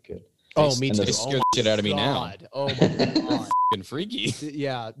when I was a kid. Oh, me and too. They scare the shit out of me now. Oh my god. Fucking freaky.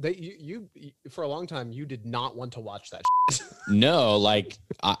 Yeah, you for a long time you did not want to watch that shit. No, like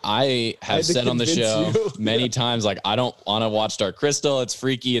I have had to said on the show convince you. many times, like I don't want to watch Dark Crystal. It's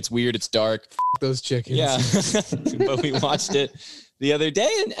freaky. It's weird. It's dark. Those chickens. Yeah, but we watched it the other day,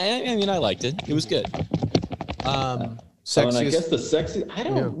 and I mean, I liked it. It was good. And I guess the sexy. I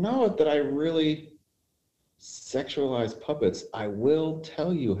don't know that I really sexualize puppets. I will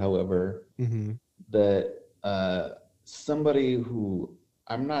tell you, however, that somebody who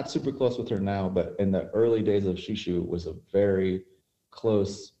I'm not super close with her now, but in the early days of Shushu was a very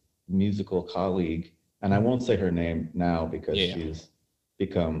close musical colleague, and I won't say her name now because she's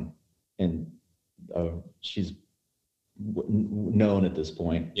become she's known at this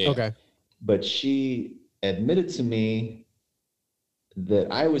point. Yeah. Okay. But she admitted to me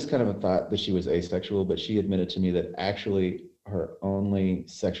that I was kind of thought that she was asexual, but she admitted to me that actually her only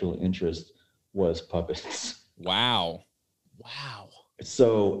sexual interest was puppets. Wow.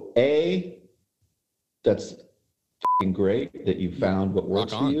 So that's fucking great that you found what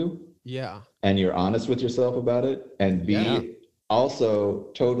works for you. Yeah. And you're honest with yourself about it. And B,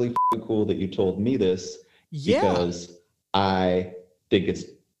 also totally fucking cool that you told me this. Yeah. Because I think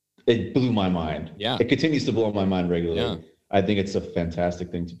it blew my mind. Yeah. It continues to blow my mind regularly. Yeah. I think it's a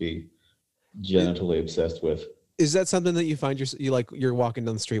fantastic thing to be genitally obsessed with. Is that something that you find you're walking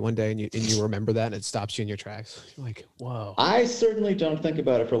down the street one day and you remember that and it stops you in your tracks? You're like, whoa. I certainly don't think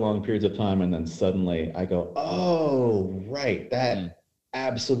about it for long periods of time, and then suddenly I go, oh, right. That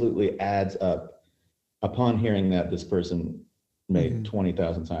absolutely adds up. Upon hearing that, this person made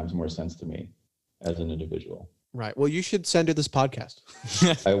 20,000 times more sense to me as an individual. Right. Well, you should send her this podcast.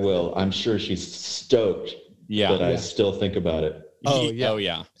 I will. I'm sure she's stoked that I still think about it. Oh yeah. Oh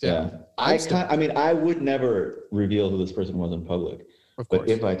yeah. Yeah. I mean, I would never reveal who this person was in public. Of course. But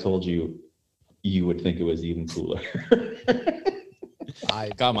if I told you, you would think it was even cooler.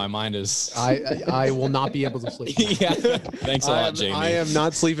 God, my mind is. I will not be able to sleep. Yeah. Thanks a lot, Jamie. I am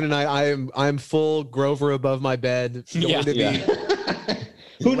not sleeping tonight. I'm full Grover above my bed. Going to be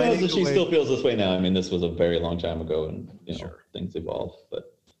Who knows if she still feels this way now? I mean, this was a very long time ago, and things evolve.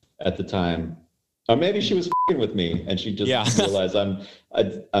 But at the time, or maybe she was f***ing with me, and she just realized I'm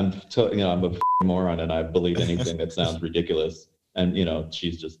a moron, and I believe anything that sounds ridiculous, and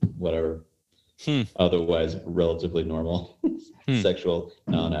she's just whatever. Otherwise, relatively normal sexual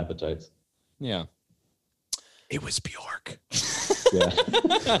non-appetites. Yeah. It was Bjork.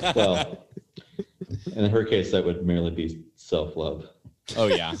 Yeah. Well, in her case, that would merely be self-love. Oh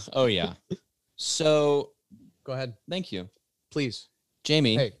yeah. Oh yeah. So, go ahead. Thank you, please,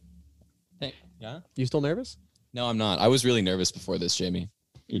 Jamie. Hey. Yeah. You still nervous? No, I'm not. I was really nervous before this, Jamie.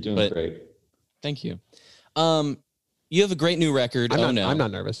 You're doing great. Thank you. You have a great new record. I'm not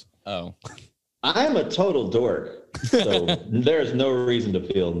nervous. Oh. I'm a total dork, so there's no reason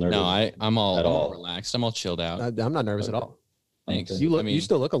to feel nervous. No, I'm all relaxed. I'm all chilled out. I'm not nervous at all. Thanks. You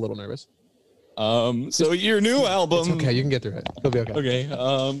still look a little nervous. So your new album. It's okay. You can get through it. It'll be okay.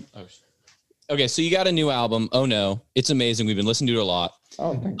 Okay. Okay. So you got a new album. Oh no, it's amazing. We've been listening to it a lot.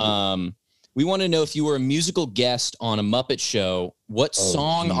 Oh, thank you. We want to know if you were a musical guest on a Muppet show, what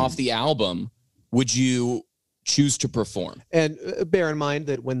song off the album would you choose to perform? And bear in mind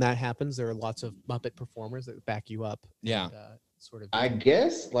that when that happens, there are lots of Muppet performers that back you up. Yeah. And, sort of. I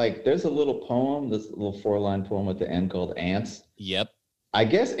guess there's a little poem, this little 4-line poem at the end called Ants. Yep. I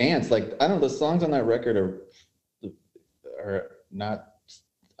guess Ants, I don't know, the songs on that record are not,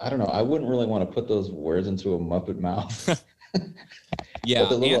 I don't know. I wouldn't really want to put those words into a Muppet mouth. Yeah,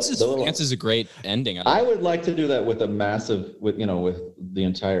 Ants is a great ending. I would like to do that with a massive, with the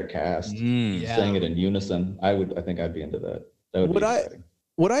entire cast saying it in unison. I think I'd be into that. That would be exciting.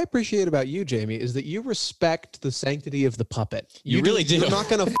 What I appreciate about you, Jamie, is that you respect the sanctity of the puppet. You really do. You're not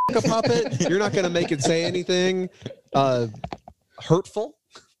going to f*** a puppet. You're not going to make it say anything hurtful.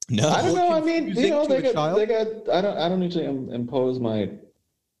 No, I don't know. I mean, they got. I don't need to impose my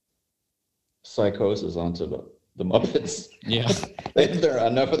psychosis onto the Muppets. Yeah. There are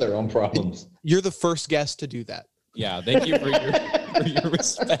enough of their own problems. You're the first guest to do that. Yeah, thank you for your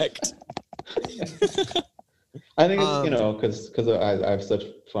respect. I think it's, because I have such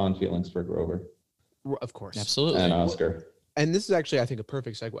fond feelings for Grover Of course. Absolutely. and Oscar. And this is actually, I think, a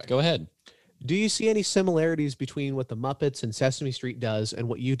perfect segue. Go ahead. Do you see any similarities between what the Muppets and Sesame Street does and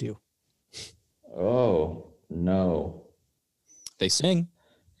what you do? Oh, no. They sing.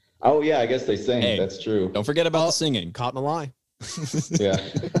 Oh, yeah, I guess they sing. Hey, That's true. Don't forget about the singing. Caught in a lie. Yeah.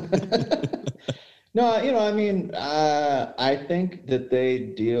 No, I mean, I think that they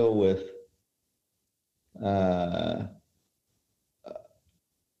deal with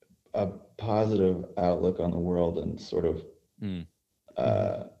a positive outlook on the world and sort of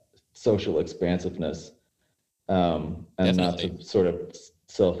social expansiveness, and Definitely. not to sort of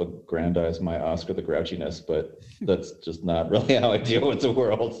self-aggrandize my Oscar the Grouchiness, but that's just not really how I deal with the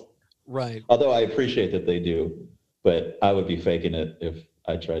world. Right. Although I appreciate that they do, but I would be faking it if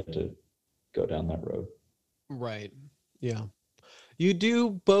I tried to go down that road. Right. Yeah. You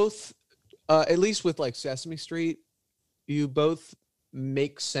do both, at least with like Sesame Street, you both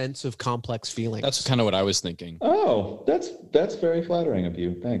make sense of complex feelings. That's kind of what I was thinking. Oh, that's very flattering of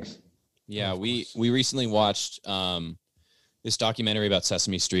you. Thanks. Yeah, we recently watched this documentary about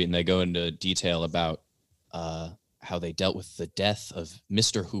Sesame Street, and they go into detail about how they dealt with the death of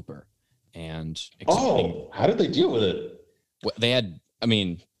Mr. Hooper. And How did they deal with it? they had, I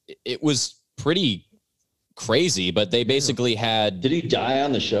mean, it was pretty crazy, but they basically had. Did he die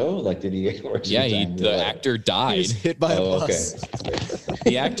on the show? Like, did he? Or did Yeah, he die in real the life? actor He died. was hit by a bus.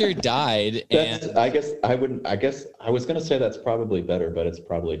 The actor died, and I guess I was gonna say that's probably better, but it's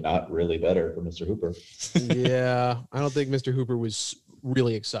probably not really better for Mr. Hooper. Yeah, I don't think Mr. Hooper was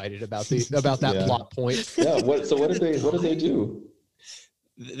really excited about that Yeah. plot point. Yeah. What did they do?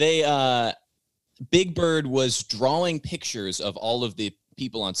 they Big Bird was drawing pictures of all of the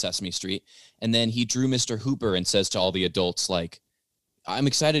people on Sesame Street, and then he drew Mr. Hooper and says to all the adults, like, I'm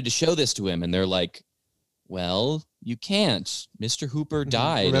excited to show this to him. And they're like, well, you can't. Mr. Hooper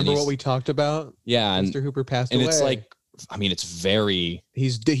died. Remember what we talked about? Yeah, and Mr. Hooper passed and away. it's like, I mean, it's very.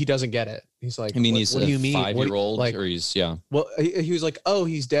 he doesn't get it. He's like, I mean, what, he's what a do you mean? 5-year-old, Like, or he's yeah. well, he was like, oh,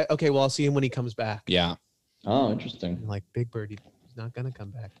 he's dead. Okay, well, I'll see him when he comes back. Yeah. Oh, interesting. I'm like, Big Bird, he's not gonna come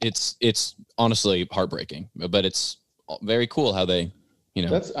back. It's honestly heartbreaking, but it's very cool how they,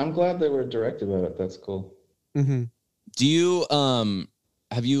 I'm glad they were direct about it. That's cool. Mm-hmm. Do you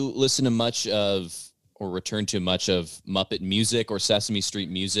have you listened to much of or returned to much of Muppet music or Sesame Street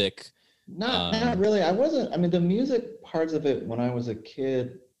music? Not really. I wasn't. I mean, the music parts of it when I was a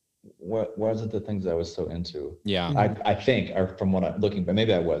kid wasn't the things I was so into. Yeah. I think, or from what I'm looking, but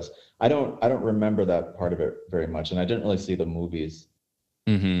maybe I was. I don't remember that part of it very much, and I didn't really see the movies.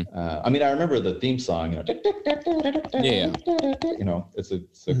 Mm-hmm. I mean, I remember the theme song. Yeah.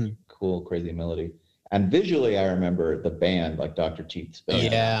 It's a cool, crazy melody. And visually, I remember the band, like Dr. Teeth's band.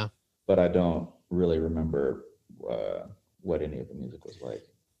 Yeah. But I don't really remember what any of the music was like.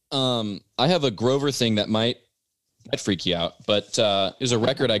 I have a Grover thing that might freak you out, but there's a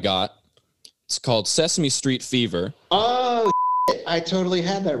record I got. It's called Sesame Street Fever. Oh, I totally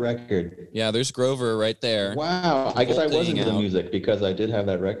had that record. Yeah, there's Grover right there. Wow. I guess I wasn't into the out. music because I did have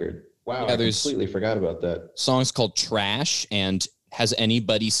that record. Wow, Yeah, I there's- completely forgot about that. Song's called Trash and Has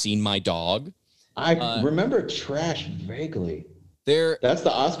Anybody Seen My Dog? I remember Trash vaguely. That's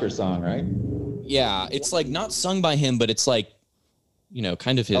the Oscar song, right? Yeah, it's like not sung by him, but it's like,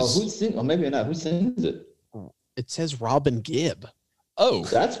 kind of his. Oh, maybe not. Who sings it? It says Robin Gibb. Oh,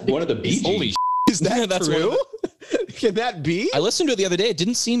 That's one of the Bee Gees. holy Is that That's one of true? Can that be? I listened to it the other day. It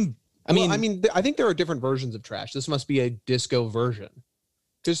didn't seem. I mean, I think there are different versions of Trash. This must be a disco version,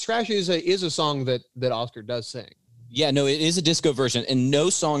 because Trash is a song that Oscar does sing. yeah, no, it is a disco version, and no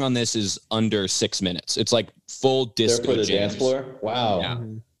song on this is under 6 minutes. It's like full disco There for the jams. dance floor. Wow. Yeah.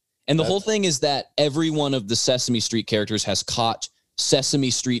 And the whole thing is that every one of the Sesame Street characters has caught Sesame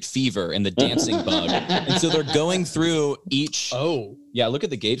Street fever and the dancing bug, and so they're going through each. Oh, Yeah, look at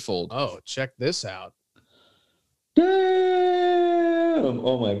the gatefold. oh, check this out. Damn!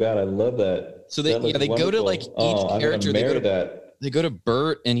 Oh my god, I love that. So they That looks they go to wonderful. like each I'm gonna character. They go marry to that. they go to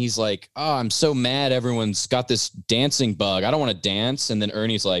Bert, and he's like, "Oh, I'm so mad. Everyone's got this dancing bug. I don't want to dance." And then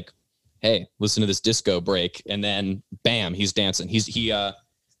Ernie's like, "Hey, listen to this disco break." And then, bam, he's dancing.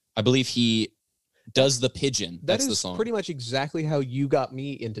 I believe he does the pigeon. That's the song. Pretty much exactly how you got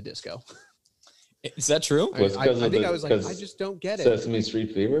me into disco. Is that true? Was I because of think the- I was like, I because just don't get it. Sesame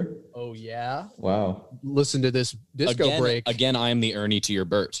Street Fever. Oh yeah. Wow. Listen to this disco break Again, I am the Ernie to your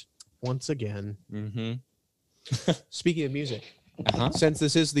Bert. once again. Mm-hmm. Speaking of music, Uh-huh. since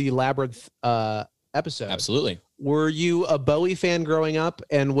this is the Labyrinth episode, Absolutely. were you a Bowie fan growing up?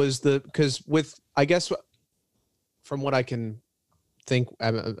 And was because with, I guess, from what I can think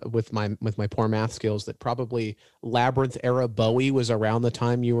with my poor math skills that probably Labyrinth era Bowie was around the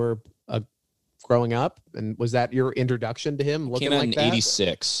time you were growing up, and was that your introduction to him? Looking Came out like in that?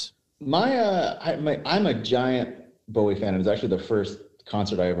 '86. I'm a giant Bowie fan. It was actually the first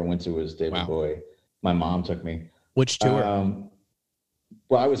concert I ever went to was David Bowie. My mom took me. Which tour?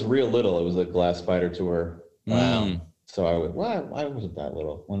 Well, I was real little. It was a Glass Spider tour. Wow. So I would. Why wasn't that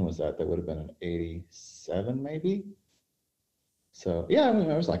little? When was that? That would have been in '87, maybe. So yeah, I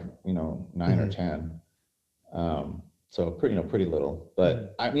mean, I was like 9 or 10. So pretty little.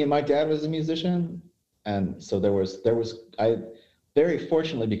 But I mean, my dad was a musician, and so there was I very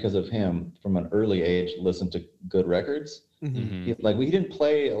fortunately because of him from an early age listened to good records. He didn't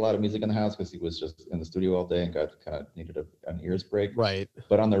play a lot of music in the house because he was just in the studio all day and kind of needed an ears break. Right.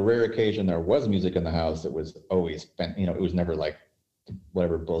 But on the rare occasion there was music in the house, it was always it was never like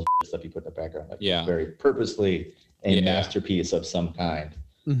whatever bullshit stuff you put in the background. Like very purposely a masterpiece of some kind.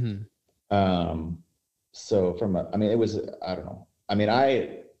 So it was, I don't know. I mean,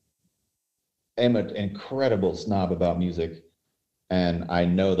 I am an incredible snob about music, and I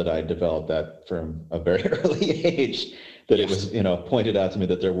know that I developed that from a very early age, that it was, pointed out to me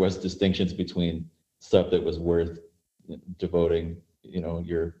that there was distinctions between stuff that was worth devoting,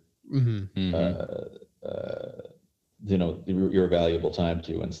 your, your valuable time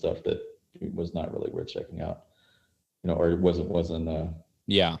to, and stuff that was not really worth checking out, or it wasn't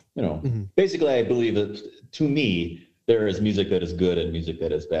basically, I believe that to me, there is music that is good and music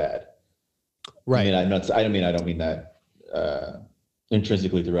that is bad. Right. I mean, I don't mean that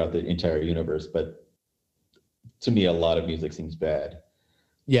intrinsically throughout the entire universe, but to me, a lot of music seems bad.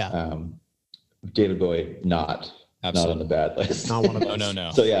 Yeah. David Bowie, not on the bad list. Not one of those.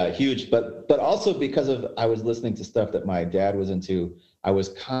 No. So yeah, huge. But also because I was listening to stuff that my dad was into, I was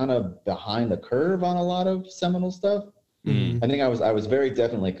kind of behind the curve on a lot of seminal stuff. I think I was very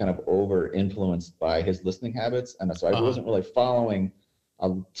definitely kind of over influenced by his listening habits, and so I wasn't really following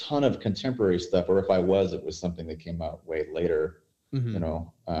a ton of contemporary stuff, or if I was, it was something that came out way later.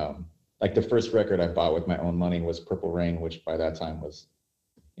 Like the first record I bought with my own money was Purple Rain, which by that time was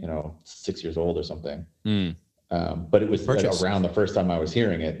 6 years old or something. But it was like around the first time I was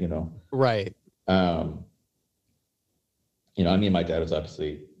hearing it. Right. I mean, my dad was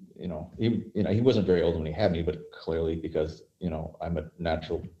obviously he wasn't very old when he had me, but clearly because, I'm a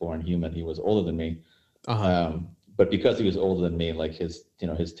natural born human, he was older than me. But because he was older than me, like his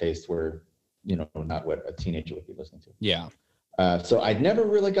tastes were, not what a teenager would be listening to. Yeah. So I'd never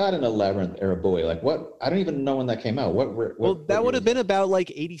really got into Labyrinth era Bowie. Like I don't even know when that came out. What that would have been about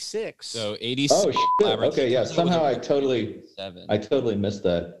like 86. So 86. Oh, shit. Okay. Yeah. Somehow I totally missed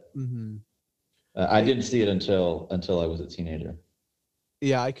that. I didn't see it until I was a teenager.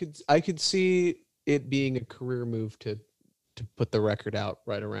 Yeah, I could see it being a career move to put the record out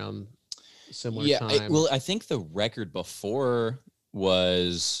right around similar time. I think the record before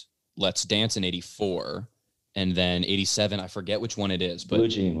was Let's Dance in '84, and then '87. I forget which one it is, but Blue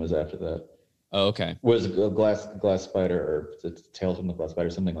Jean was after that. Oh, okay. Was Glass Spider or Tales from the Glass Spider,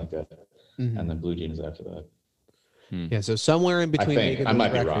 something like that, and then Blue Jean is after that. Yeah, so somewhere in between. I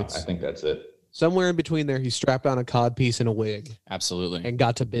might be wrong. I think that's it. Somewhere in between there, he strapped on a cod piece and a wig. Absolutely. And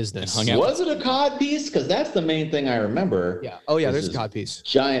got to business. Was it a cod piece? Because that's the main thing I remember. Yeah. Oh, yeah, there's a cod piece.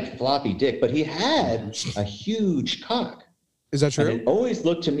 Giant floppy dick, but he had a huge cock. Is that true? And it always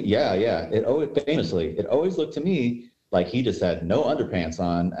looked to me, yeah. It always looked to me like he just had no underpants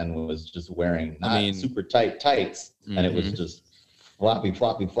on and was just wearing super tight tights. And it was just floppy.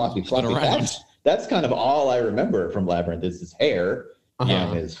 That's kind of all I remember from Labyrinth is his hair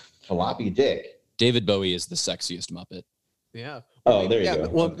and his floppy dick. David Bowie is the sexiest Muppet. Yeah. Oh, there you go.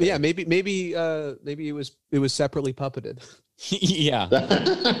 Well, okay. Yeah, maybe it was separately puppeted. Yeah.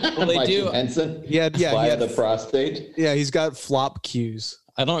 Well, they do. Henson. Yeah. Via the prostate. Yeah, he's got flop cues.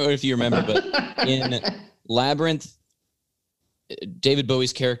 I don't know if you remember, but in Labyrinth, David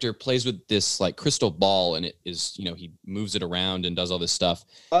Bowie's character plays with this like crystal ball, and it is, he moves it around and does all this stuff.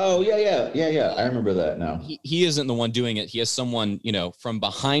 Oh, yeah. I remember that now. He isn't the one doing it. He has someone, from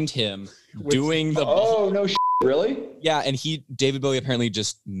behind him doing the ball. Oh, no shit, really? Yeah, and David Bowie apparently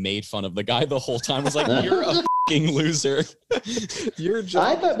just made fun of the guy the whole time. Was like, you're a fucking loser. I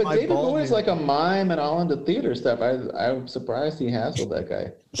thought, but David Bowie's like a mime and all into theater stuff. I'm surprised he hassled that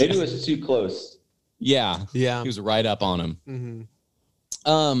guy. Maybe it was too close. Yeah. He was right up on him.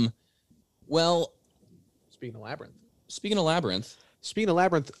 Well, speaking of Labyrinth,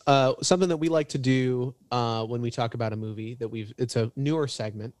 something that we like to do when we talk about a movie it's a newer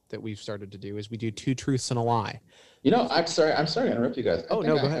segment that we've started to do is we do 2 truths and a lie. I'm sorry to interrupt you guys. No,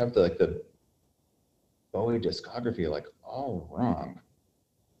 go ahead. I have Bowie discography like all wrong.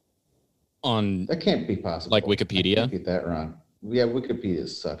 On That can't be possible. like Wikipedia? I can't get that wrong. Yeah, Wikipedia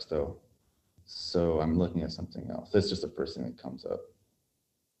sucks though. So I'm looking at something else. That's just the first thing that comes up.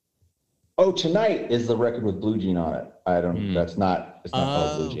 Oh, Tonight is the record with Blue Jean on it. It's not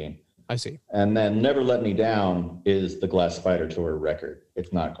called Blue Jean. I see. And then Never Let Me Down is the Glass Spider Tour record.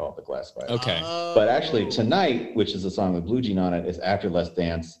 It's not called the Glass Spider. Okay. But actually Tonight, which is a song with Blue Jean on it, is after Let's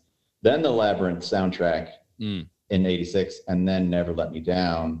Dance, then the Labyrinth soundtrack in 86, and then Never Let Me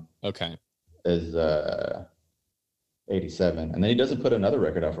Down Okay. is 87. And then he doesn't put another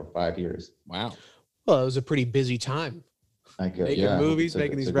record out for 5 years. Wow. Well, it was a pretty busy time. I guess, Making movies,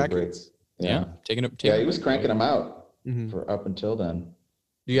 making these records. Yeah. Taking it. Yeah, he was cranking them out Mhm. for up until then.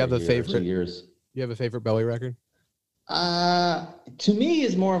 Do you have a For favorite? 2 years. Do you have a favorite Bowie record? To me,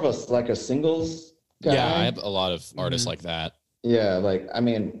 he's more of a singles guy. Yeah, I have a lot of artists like that. Yeah, like I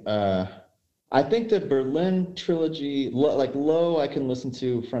mean, I think the Berlin trilogy, like Low, I can listen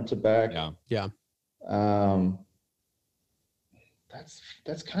to front to back. Yeah.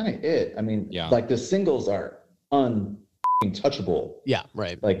 That's kind of it. I mean, Yeah. like the singles are untouchable. Yeah,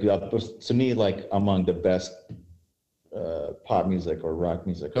 right. Like to me, like among the best pop music or rock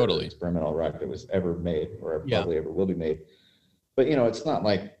music, Totally. or experimental rock that was ever made, or Yeah. probably ever will be made. But it's not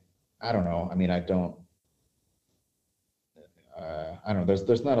like, I don't know. I mean, I don't know.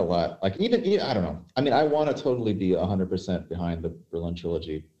 There's not a lot. Like even I don't know. I mean, I want to totally be 100% behind the Berlin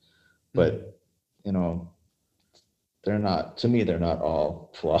trilogy, but they're not. To me, they're not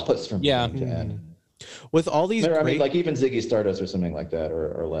all flawless from beginning to end. With all these, I mean, like even Ziggy Stardust or something like that,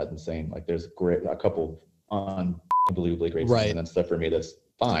 or Aladdin Sane. Like there's a couple unbelievably great songs, and then stuff for me that's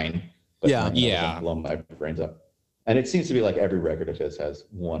fine. But doesn't blow my brains up. And it seems to be like every record of his has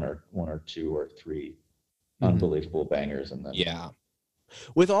one or two or three unbelievable bangers, and then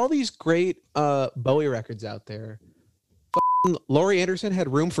with all these great Bowie records out there, Laurie Anderson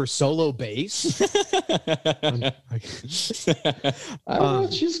had room for solo bass. I don't know.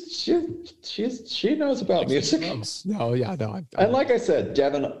 She knows about music. No. And like I said,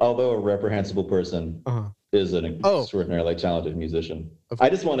 Devin, although a reprehensible person, is an extraordinarily talented musician. I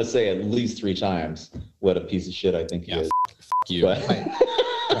just want to say at least 3 times what a piece of shit I think he is. Fuck you.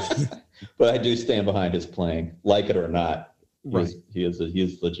 But, but I do stand behind his playing, like it or not. Right. He is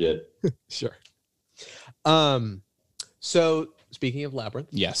legit. Sure. So speaking of Labyrinth,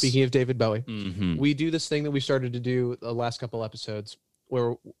 speaking of David Bowie, we do this thing that we started to do the last couple episodes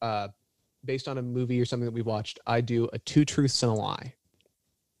where based on a movie or something that we've watched, I do a 2 truths and a lie.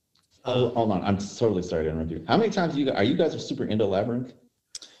 Hold on. I'm totally sorry to interrupt you. How many times are you guys super into Labyrinth?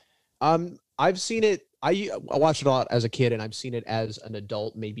 I've seen it. I watched it a lot as a kid, and I've seen it as an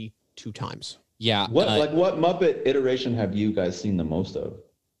adult maybe 2 times. Yeah. What Muppet iteration have you guys seen the most of?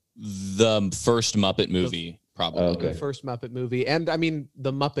 The first Muppet movie, probably. Okay. The first Muppet movie, and I mean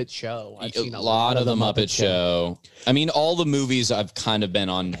the Muppet Show. I've seen a lot of the Muppet Show. I mean, all the movies I've kind of been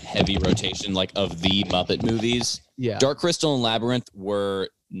on heavy rotation, like of the Muppet movies. Yeah. Dark Crystal and Labyrinth were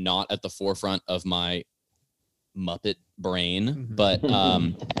not at the forefront of my Muppet brain, but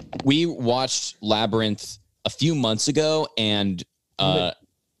we watched Labyrinth a few months ago, and I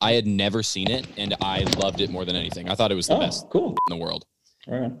had never seen it, and I loved it more than anything. I thought it was the best in the world.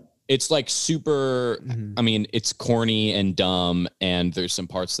 Right. It's like super, I mean, it's corny and dumb, and there's some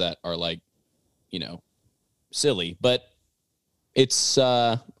parts that are like, silly, but it's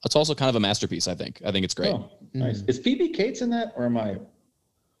also kind of a masterpiece, I think. I think it's great. Oh, nice. Is Phoebe Cates in that, or am I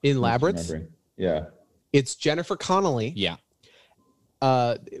in Labyrinth? Yeah. It's Jennifer Connelly. Yeah.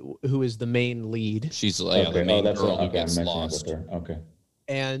 Who is the main lead. She's the main girl who gets lost. Okay.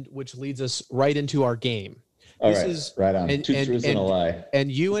 And which leads us right into our game. This is right on. 2 truths and a lie.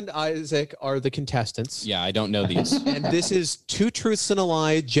 And you and Isaac are the contestants. Yeah, I don't know these. And this is 2 truths and a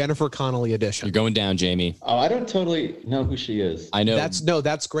lie, Jennifer Connelly edition. You're going down, Jamie. Oh, I don't totally know who she is. I know.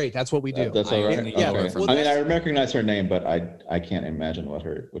 That's great. That's what we do. That's all right. Yeah. Okay. Well, I mean, I recognize her name, but I can't imagine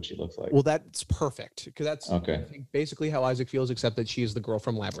what she looks like. Well, that's perfect because that's okay. I think basically how Isaac feels, except that she is the girl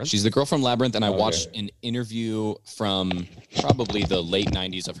from Labyrinth. She's the girl from Labyrinth, and I watched an interview from probably the late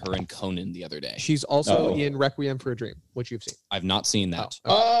 90s of her and Conan the other day. She's also in Requiem for a Dream, which you've seen. I've not seen that.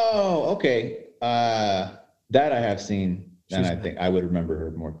 Okay. That I have seen, and I think I would remember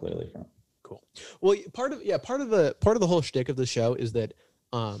her more clearly from. Cool. Well, part of the whole shtick of the show is that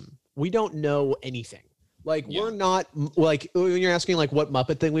we don't know anything. Like we're not like when you're asking like what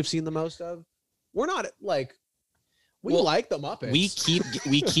Muppet thing we've seen the most of, we're not like we like the Muppets.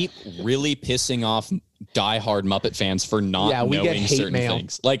 We keep really pissing off diehard Muppet fans for not knowing certain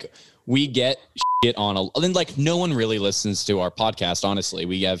things. Like we get shit on then like no one really listens to our podcast. Honestly,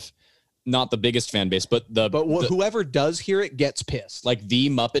 we have not the biggest fan base, but whoever does hear it gets pissed. like the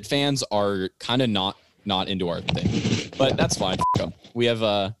Muppet fans are kind of not into our thing, but that's fine. We have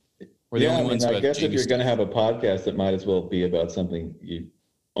we're the only ones who I have guess if Jamie you're going to stuff. have a podcast, it might as well be about something you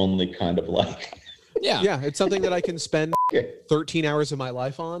only kind of like. Yeah, it's something that I can spend Okay. 13 hours of my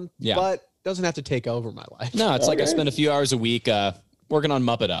life on, Yeah. but doesn't have to take over my life. No, it's like I Okay. spend a few hours a week working on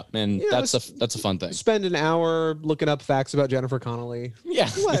Muppet Up, and Yeah, that's a fun thing. Spend an hour looking up facts about Jennifer Connelly. Yeah,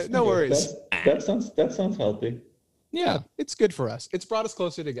 What? No worries. That sounds healthy. yeah, It's good for us. It's brought us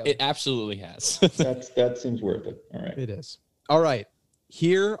closer together. it absolutely has. That seems worth it. All right. It is. All right.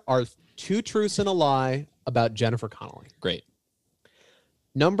 Here are 2 truths and a lie about Jennifer Connelly. Great.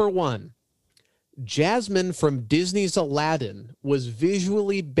 Number 1, Jasmine from Disney's Aladdin was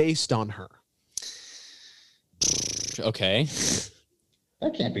visually based on her. Okay.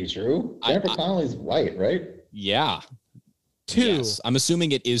 That can't be true. I- Jennifer Connelly's white, right? Yeah. 2, Yes. I'm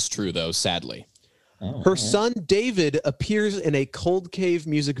assuming it is true though. Sadly. Oh, her all right. son David appears in a Cold Cave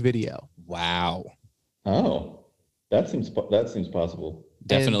music video. Wow. Oh, that seems possible.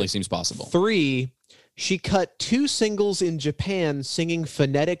 Definitely seems possible. 3, she cut 2 singles in Japan singing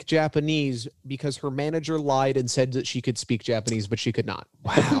phonetic Japanese because her manager lied and said that she could speak Japanese, but she could not.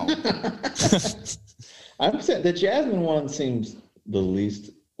 Wow. I'm saying the Jasmine one seems the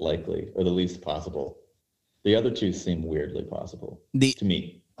least likely or the least possible. The other 2 seem weirdly possible to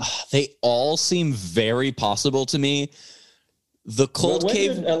me. They all seem very possible to me. The Cold When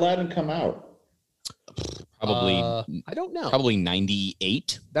Cave did Aladdin come out? probably I don't know. probably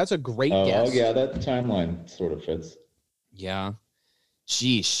 98. That's a great Oh, guess. yeah, that timeline sort of fits. Yeah.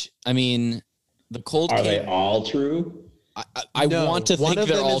 Sheesh. I mean, the Cold Are Cave. they all true? I No, want to one think of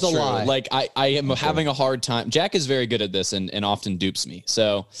they're them all is a true. lie. Like I am having a hard time. Jack is very good at this and often dupes me.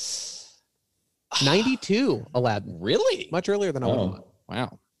 So 92 Aladdin. really? Much earlier than I would have Oh. thought.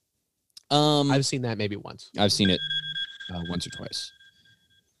 Wow. I've seen that maybe once. I've seen it once or twice.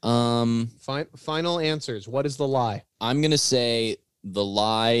 Final answers. What is the lie? I'm gonna say the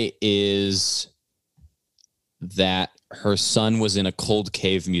lie is that her son was in a Cold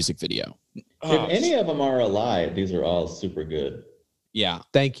Cave music video. If any of them are a lie, these are all super good. Yeah.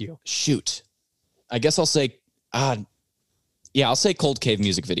 Thank you. Shoot. I guess I'll say I'll say Cold Cave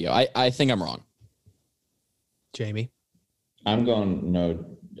music video. I think I'm wrong. Jamie. I'm going no.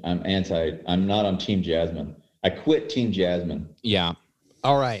 I'm not on Team Jasmine. I quit Team Jasmine. Yeah.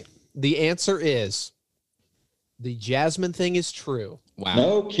 All right. The answer is the Jasmine thing is true. Wow.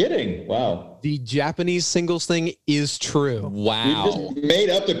 No kidding. Wow. The Japanese singles thing is true. Wow. You just made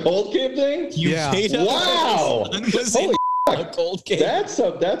up the Cold Cave thing? You Yeah. made up Wow. that his son was Holy in a Cold Cave. That's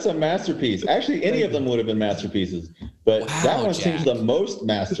a masterpiece. Actually, any of them would have been masterpieces, but Wow, that one seems Jack. the most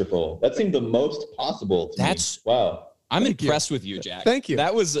masterful. That seemed the most possible to That's- me. Wow. I'm Thank you. impressed with you, Jack. Thank you.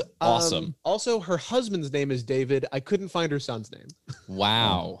 That was awesome. Also, her husband's name is David. I couldn't find her son's name,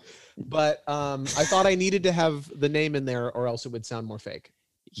 Wow. but I thought I needed to have the name in there, or else it would sound more fake.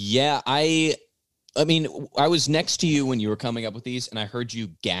 Yeah, I mean, I was next to you when you were coming up with these, and I heard you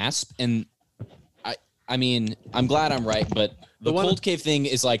gasp. And I mean, I'm glad I'm right, but the one- Cold Cave thing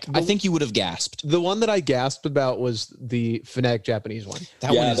is like, I think you would have gasped. The one that I gasped about was the phonetic Japanese one.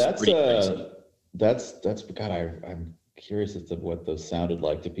 That one Yeah, is that's pretty crazy. that's God. I'm curious as to what those sounded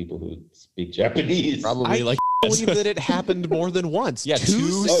like to people who speak Japanese. Probably I like believe that it happened more than once. Yeah, two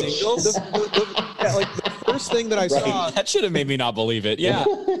Oh, singles. Yeah, like the first thing that I saw, That should have made me not believe it. Yeah.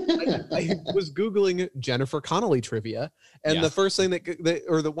 I was Googling Jennifer Connelly trivia, and Yeah. the first thing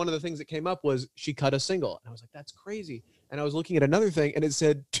one of the things that came up was she cut a single. And I was like, that's crazy. And I was looking at another thing, and it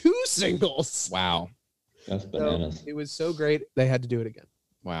said 2 singles. Wow. That's So bananas. it was so great. They had to do it again.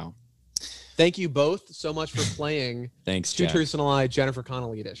 Wow. Thank you both so much for playing Thanks, Two Jack. Truths and a Lie Jennifer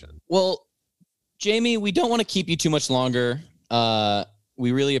Connelly edition. Well, Jamie, we don't want to keep you too much longer.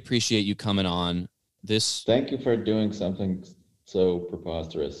 We really appreciate you coming on. This Thank you for doing something so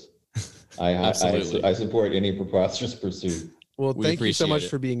preposterous. Absolutely. I support any preposterous pursuit. Well, We thank you so appreciate much it.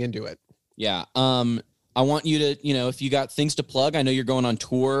 for being into it. Yeah. I want you to, if you got things to plug, I know you're going on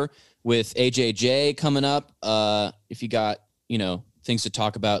tour with AJJ coming up. If you got, things to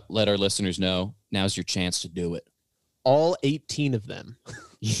talk about, let our listeners know. Now's your chance to do it. All 18 of them.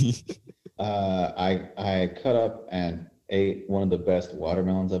 I cut up and ate one of the best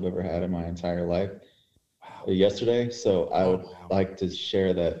watermelons I've ever had in my entire life yesterday. So I would like to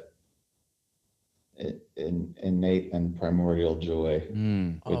share that innate and primordial joy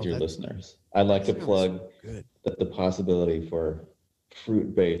with Oh, your that's- listeners. I'd like to sounds plug good. that the possibility for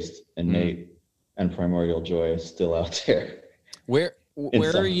fruit-based innate and primordial joy is still out there Where in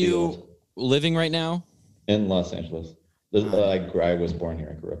are some you field living right now? in Los Angeles. I was born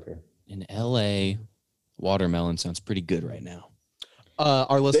here. I grew up here. In LA, watermelon sounds pretty good right now.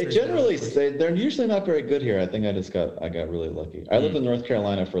 Our They listeners, generally say they're usually not very good here. I think I got really lucky. I lived in North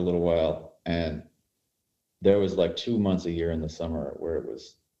Carolina for a little while, and there was like 2 months a year in the summer where it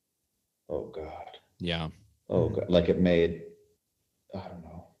was, oh God. Yeah. Oh God. Like it made, I don't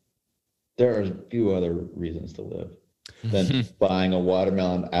know. There are a few other reasons to live than buying a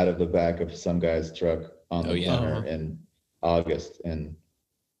watermelon out of the back of some guy's truck on the corner in August in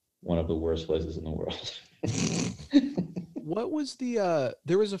one of the worst places in the world. what was the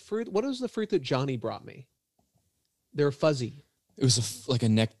there was a fruit? What was the fruit that Johnny brought me? They were fuzzy. It was like a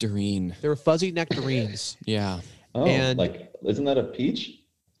nectarine. They were fuzzy nectarines. Yeah. Oh, And- like isn't that a peach?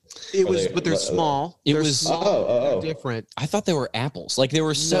 It Are was, they- but they're small. It They're was- small, Oh. they're different. I thought they were apples. Like they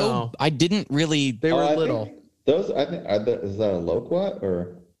were so. No. I didn't really. They were I little. think those, I think, is that a loquat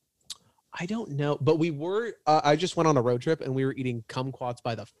or? I don't know, but we were. I just went on a road trip and we were eating kumquats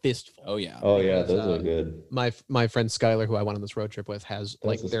by the fistful. Oh yeah. Oh yeah, Because, those are good. My friend Skylar, who I went on this road trip with, has That's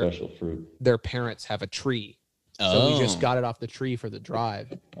like a special fruit. their parents have a tree, so we just got it off the tree for the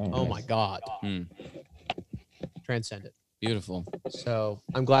drive. Oh my nice. God, Hmm. transcendent. Beautiful. So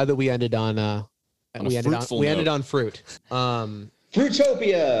I'm glad that we ended on we ended on fruit.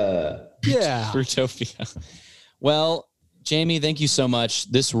 Fruitopia. Yeah, Fruitopia. Well, Jamie, thank you so much.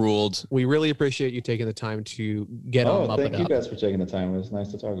 This ruled. we really appreciate you taking the time to get on Muppet Thank you Up. guys for taking the time. It was nice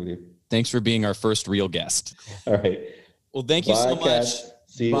to talk with you. Thanks for being our first real guest. All right. Well, thank you Bye, so much. cats.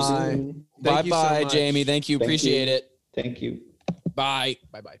 See you Bye. soon. Thank you so Bye-bye, much. Jamie. Thank you. Thank Appreciate you. it. Thank you. Bye.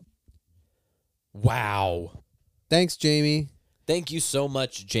 Bye bye. Wow. Thanks, Jamie. Thank you so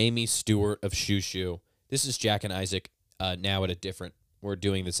much, Jamie Stewart of Shoo Shoo. This is Jack and Isaac. Now at a different. We're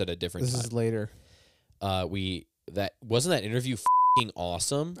doing this at a different This time. is later. Wasn't that interview f***ing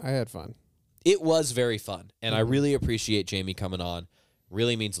awesome? I had fun. It was very fun, and I really appreciate Jamie coming on.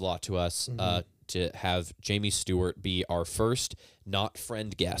 Really means a lot to us to have Jamie Stewart be our first not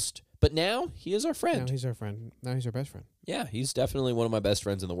friend guest. But now he is our friend. Now he's our friend. Now he's our best friend. Yeah, he's definitely one of my best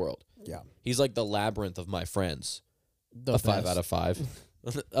friends in the world. Yeah. He's like the Labyrinth of my friends. The a 5 best. out of 5.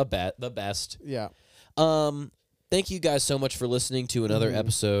 The best. Yeah. Thank you guys so much for listening to another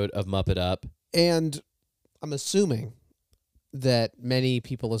episode of Muppet Up. And I'm assuming that many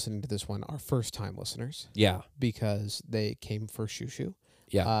people listening to this one are first-time listeners Yeah. because they came for Shoo Shoo.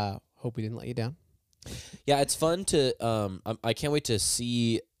 Yeah. Hope we didn't let you down. Yeah, it's fun to I can't wait to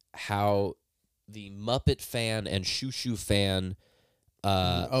see how the Muppet fan and Shoo Shoo fan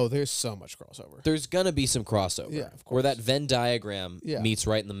There's so much crossover. there's gonna be some crossover. Yeah, of Where course. that Venn diagram Yeah. meets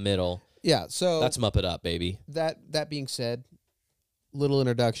right in the middle. Yeah, so That's Muppet Up, baby. that being said, little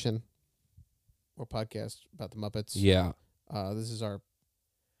introduction or podcast about the Muppets. Yeah. This is our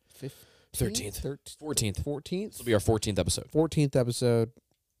 13th. 14th. 14th? This will be our 14th episode. 14th episode.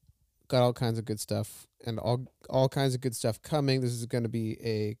 Got all kinds of good stuff and all kinds of good stuff coming. This is going to be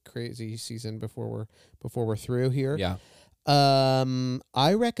a crazy season before we're through here. Yeah.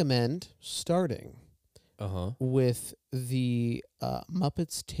 I recommend starting Uh-huh. with the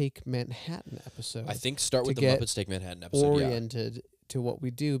Muppets Take Manhattan episode. I think start To with the get Muppets Take Manhattan episode. Yeah. oriented to what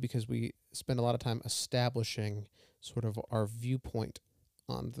we do because we spend a lot of time establishing sort of our viewpoint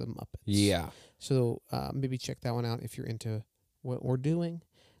on the Muppets. Yeah. So maybe check that one out if you're into what we're doing.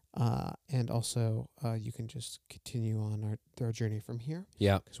 And also, you can just continue on our journey from here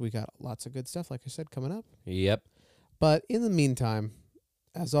Yeah. because we got lots of good stuff, like I said, coming up. Yep. But in the meantime,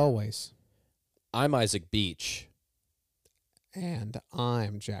 as always, I'm Isaac Beach. and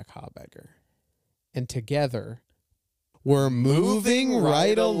I'm Jack Hobegger. And together, we're moving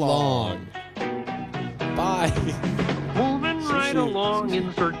right along. Bye. Moving right along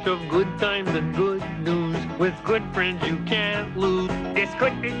in search of good times and good news. With good friends you can't lose. This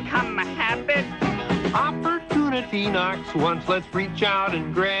could become a habit. Opportunity knocks once, let's reach out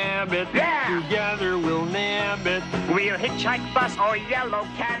and grab it. Yeah. Together we'll nab it. We'll hitchhike, bus, or yellow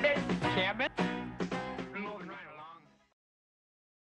cab it.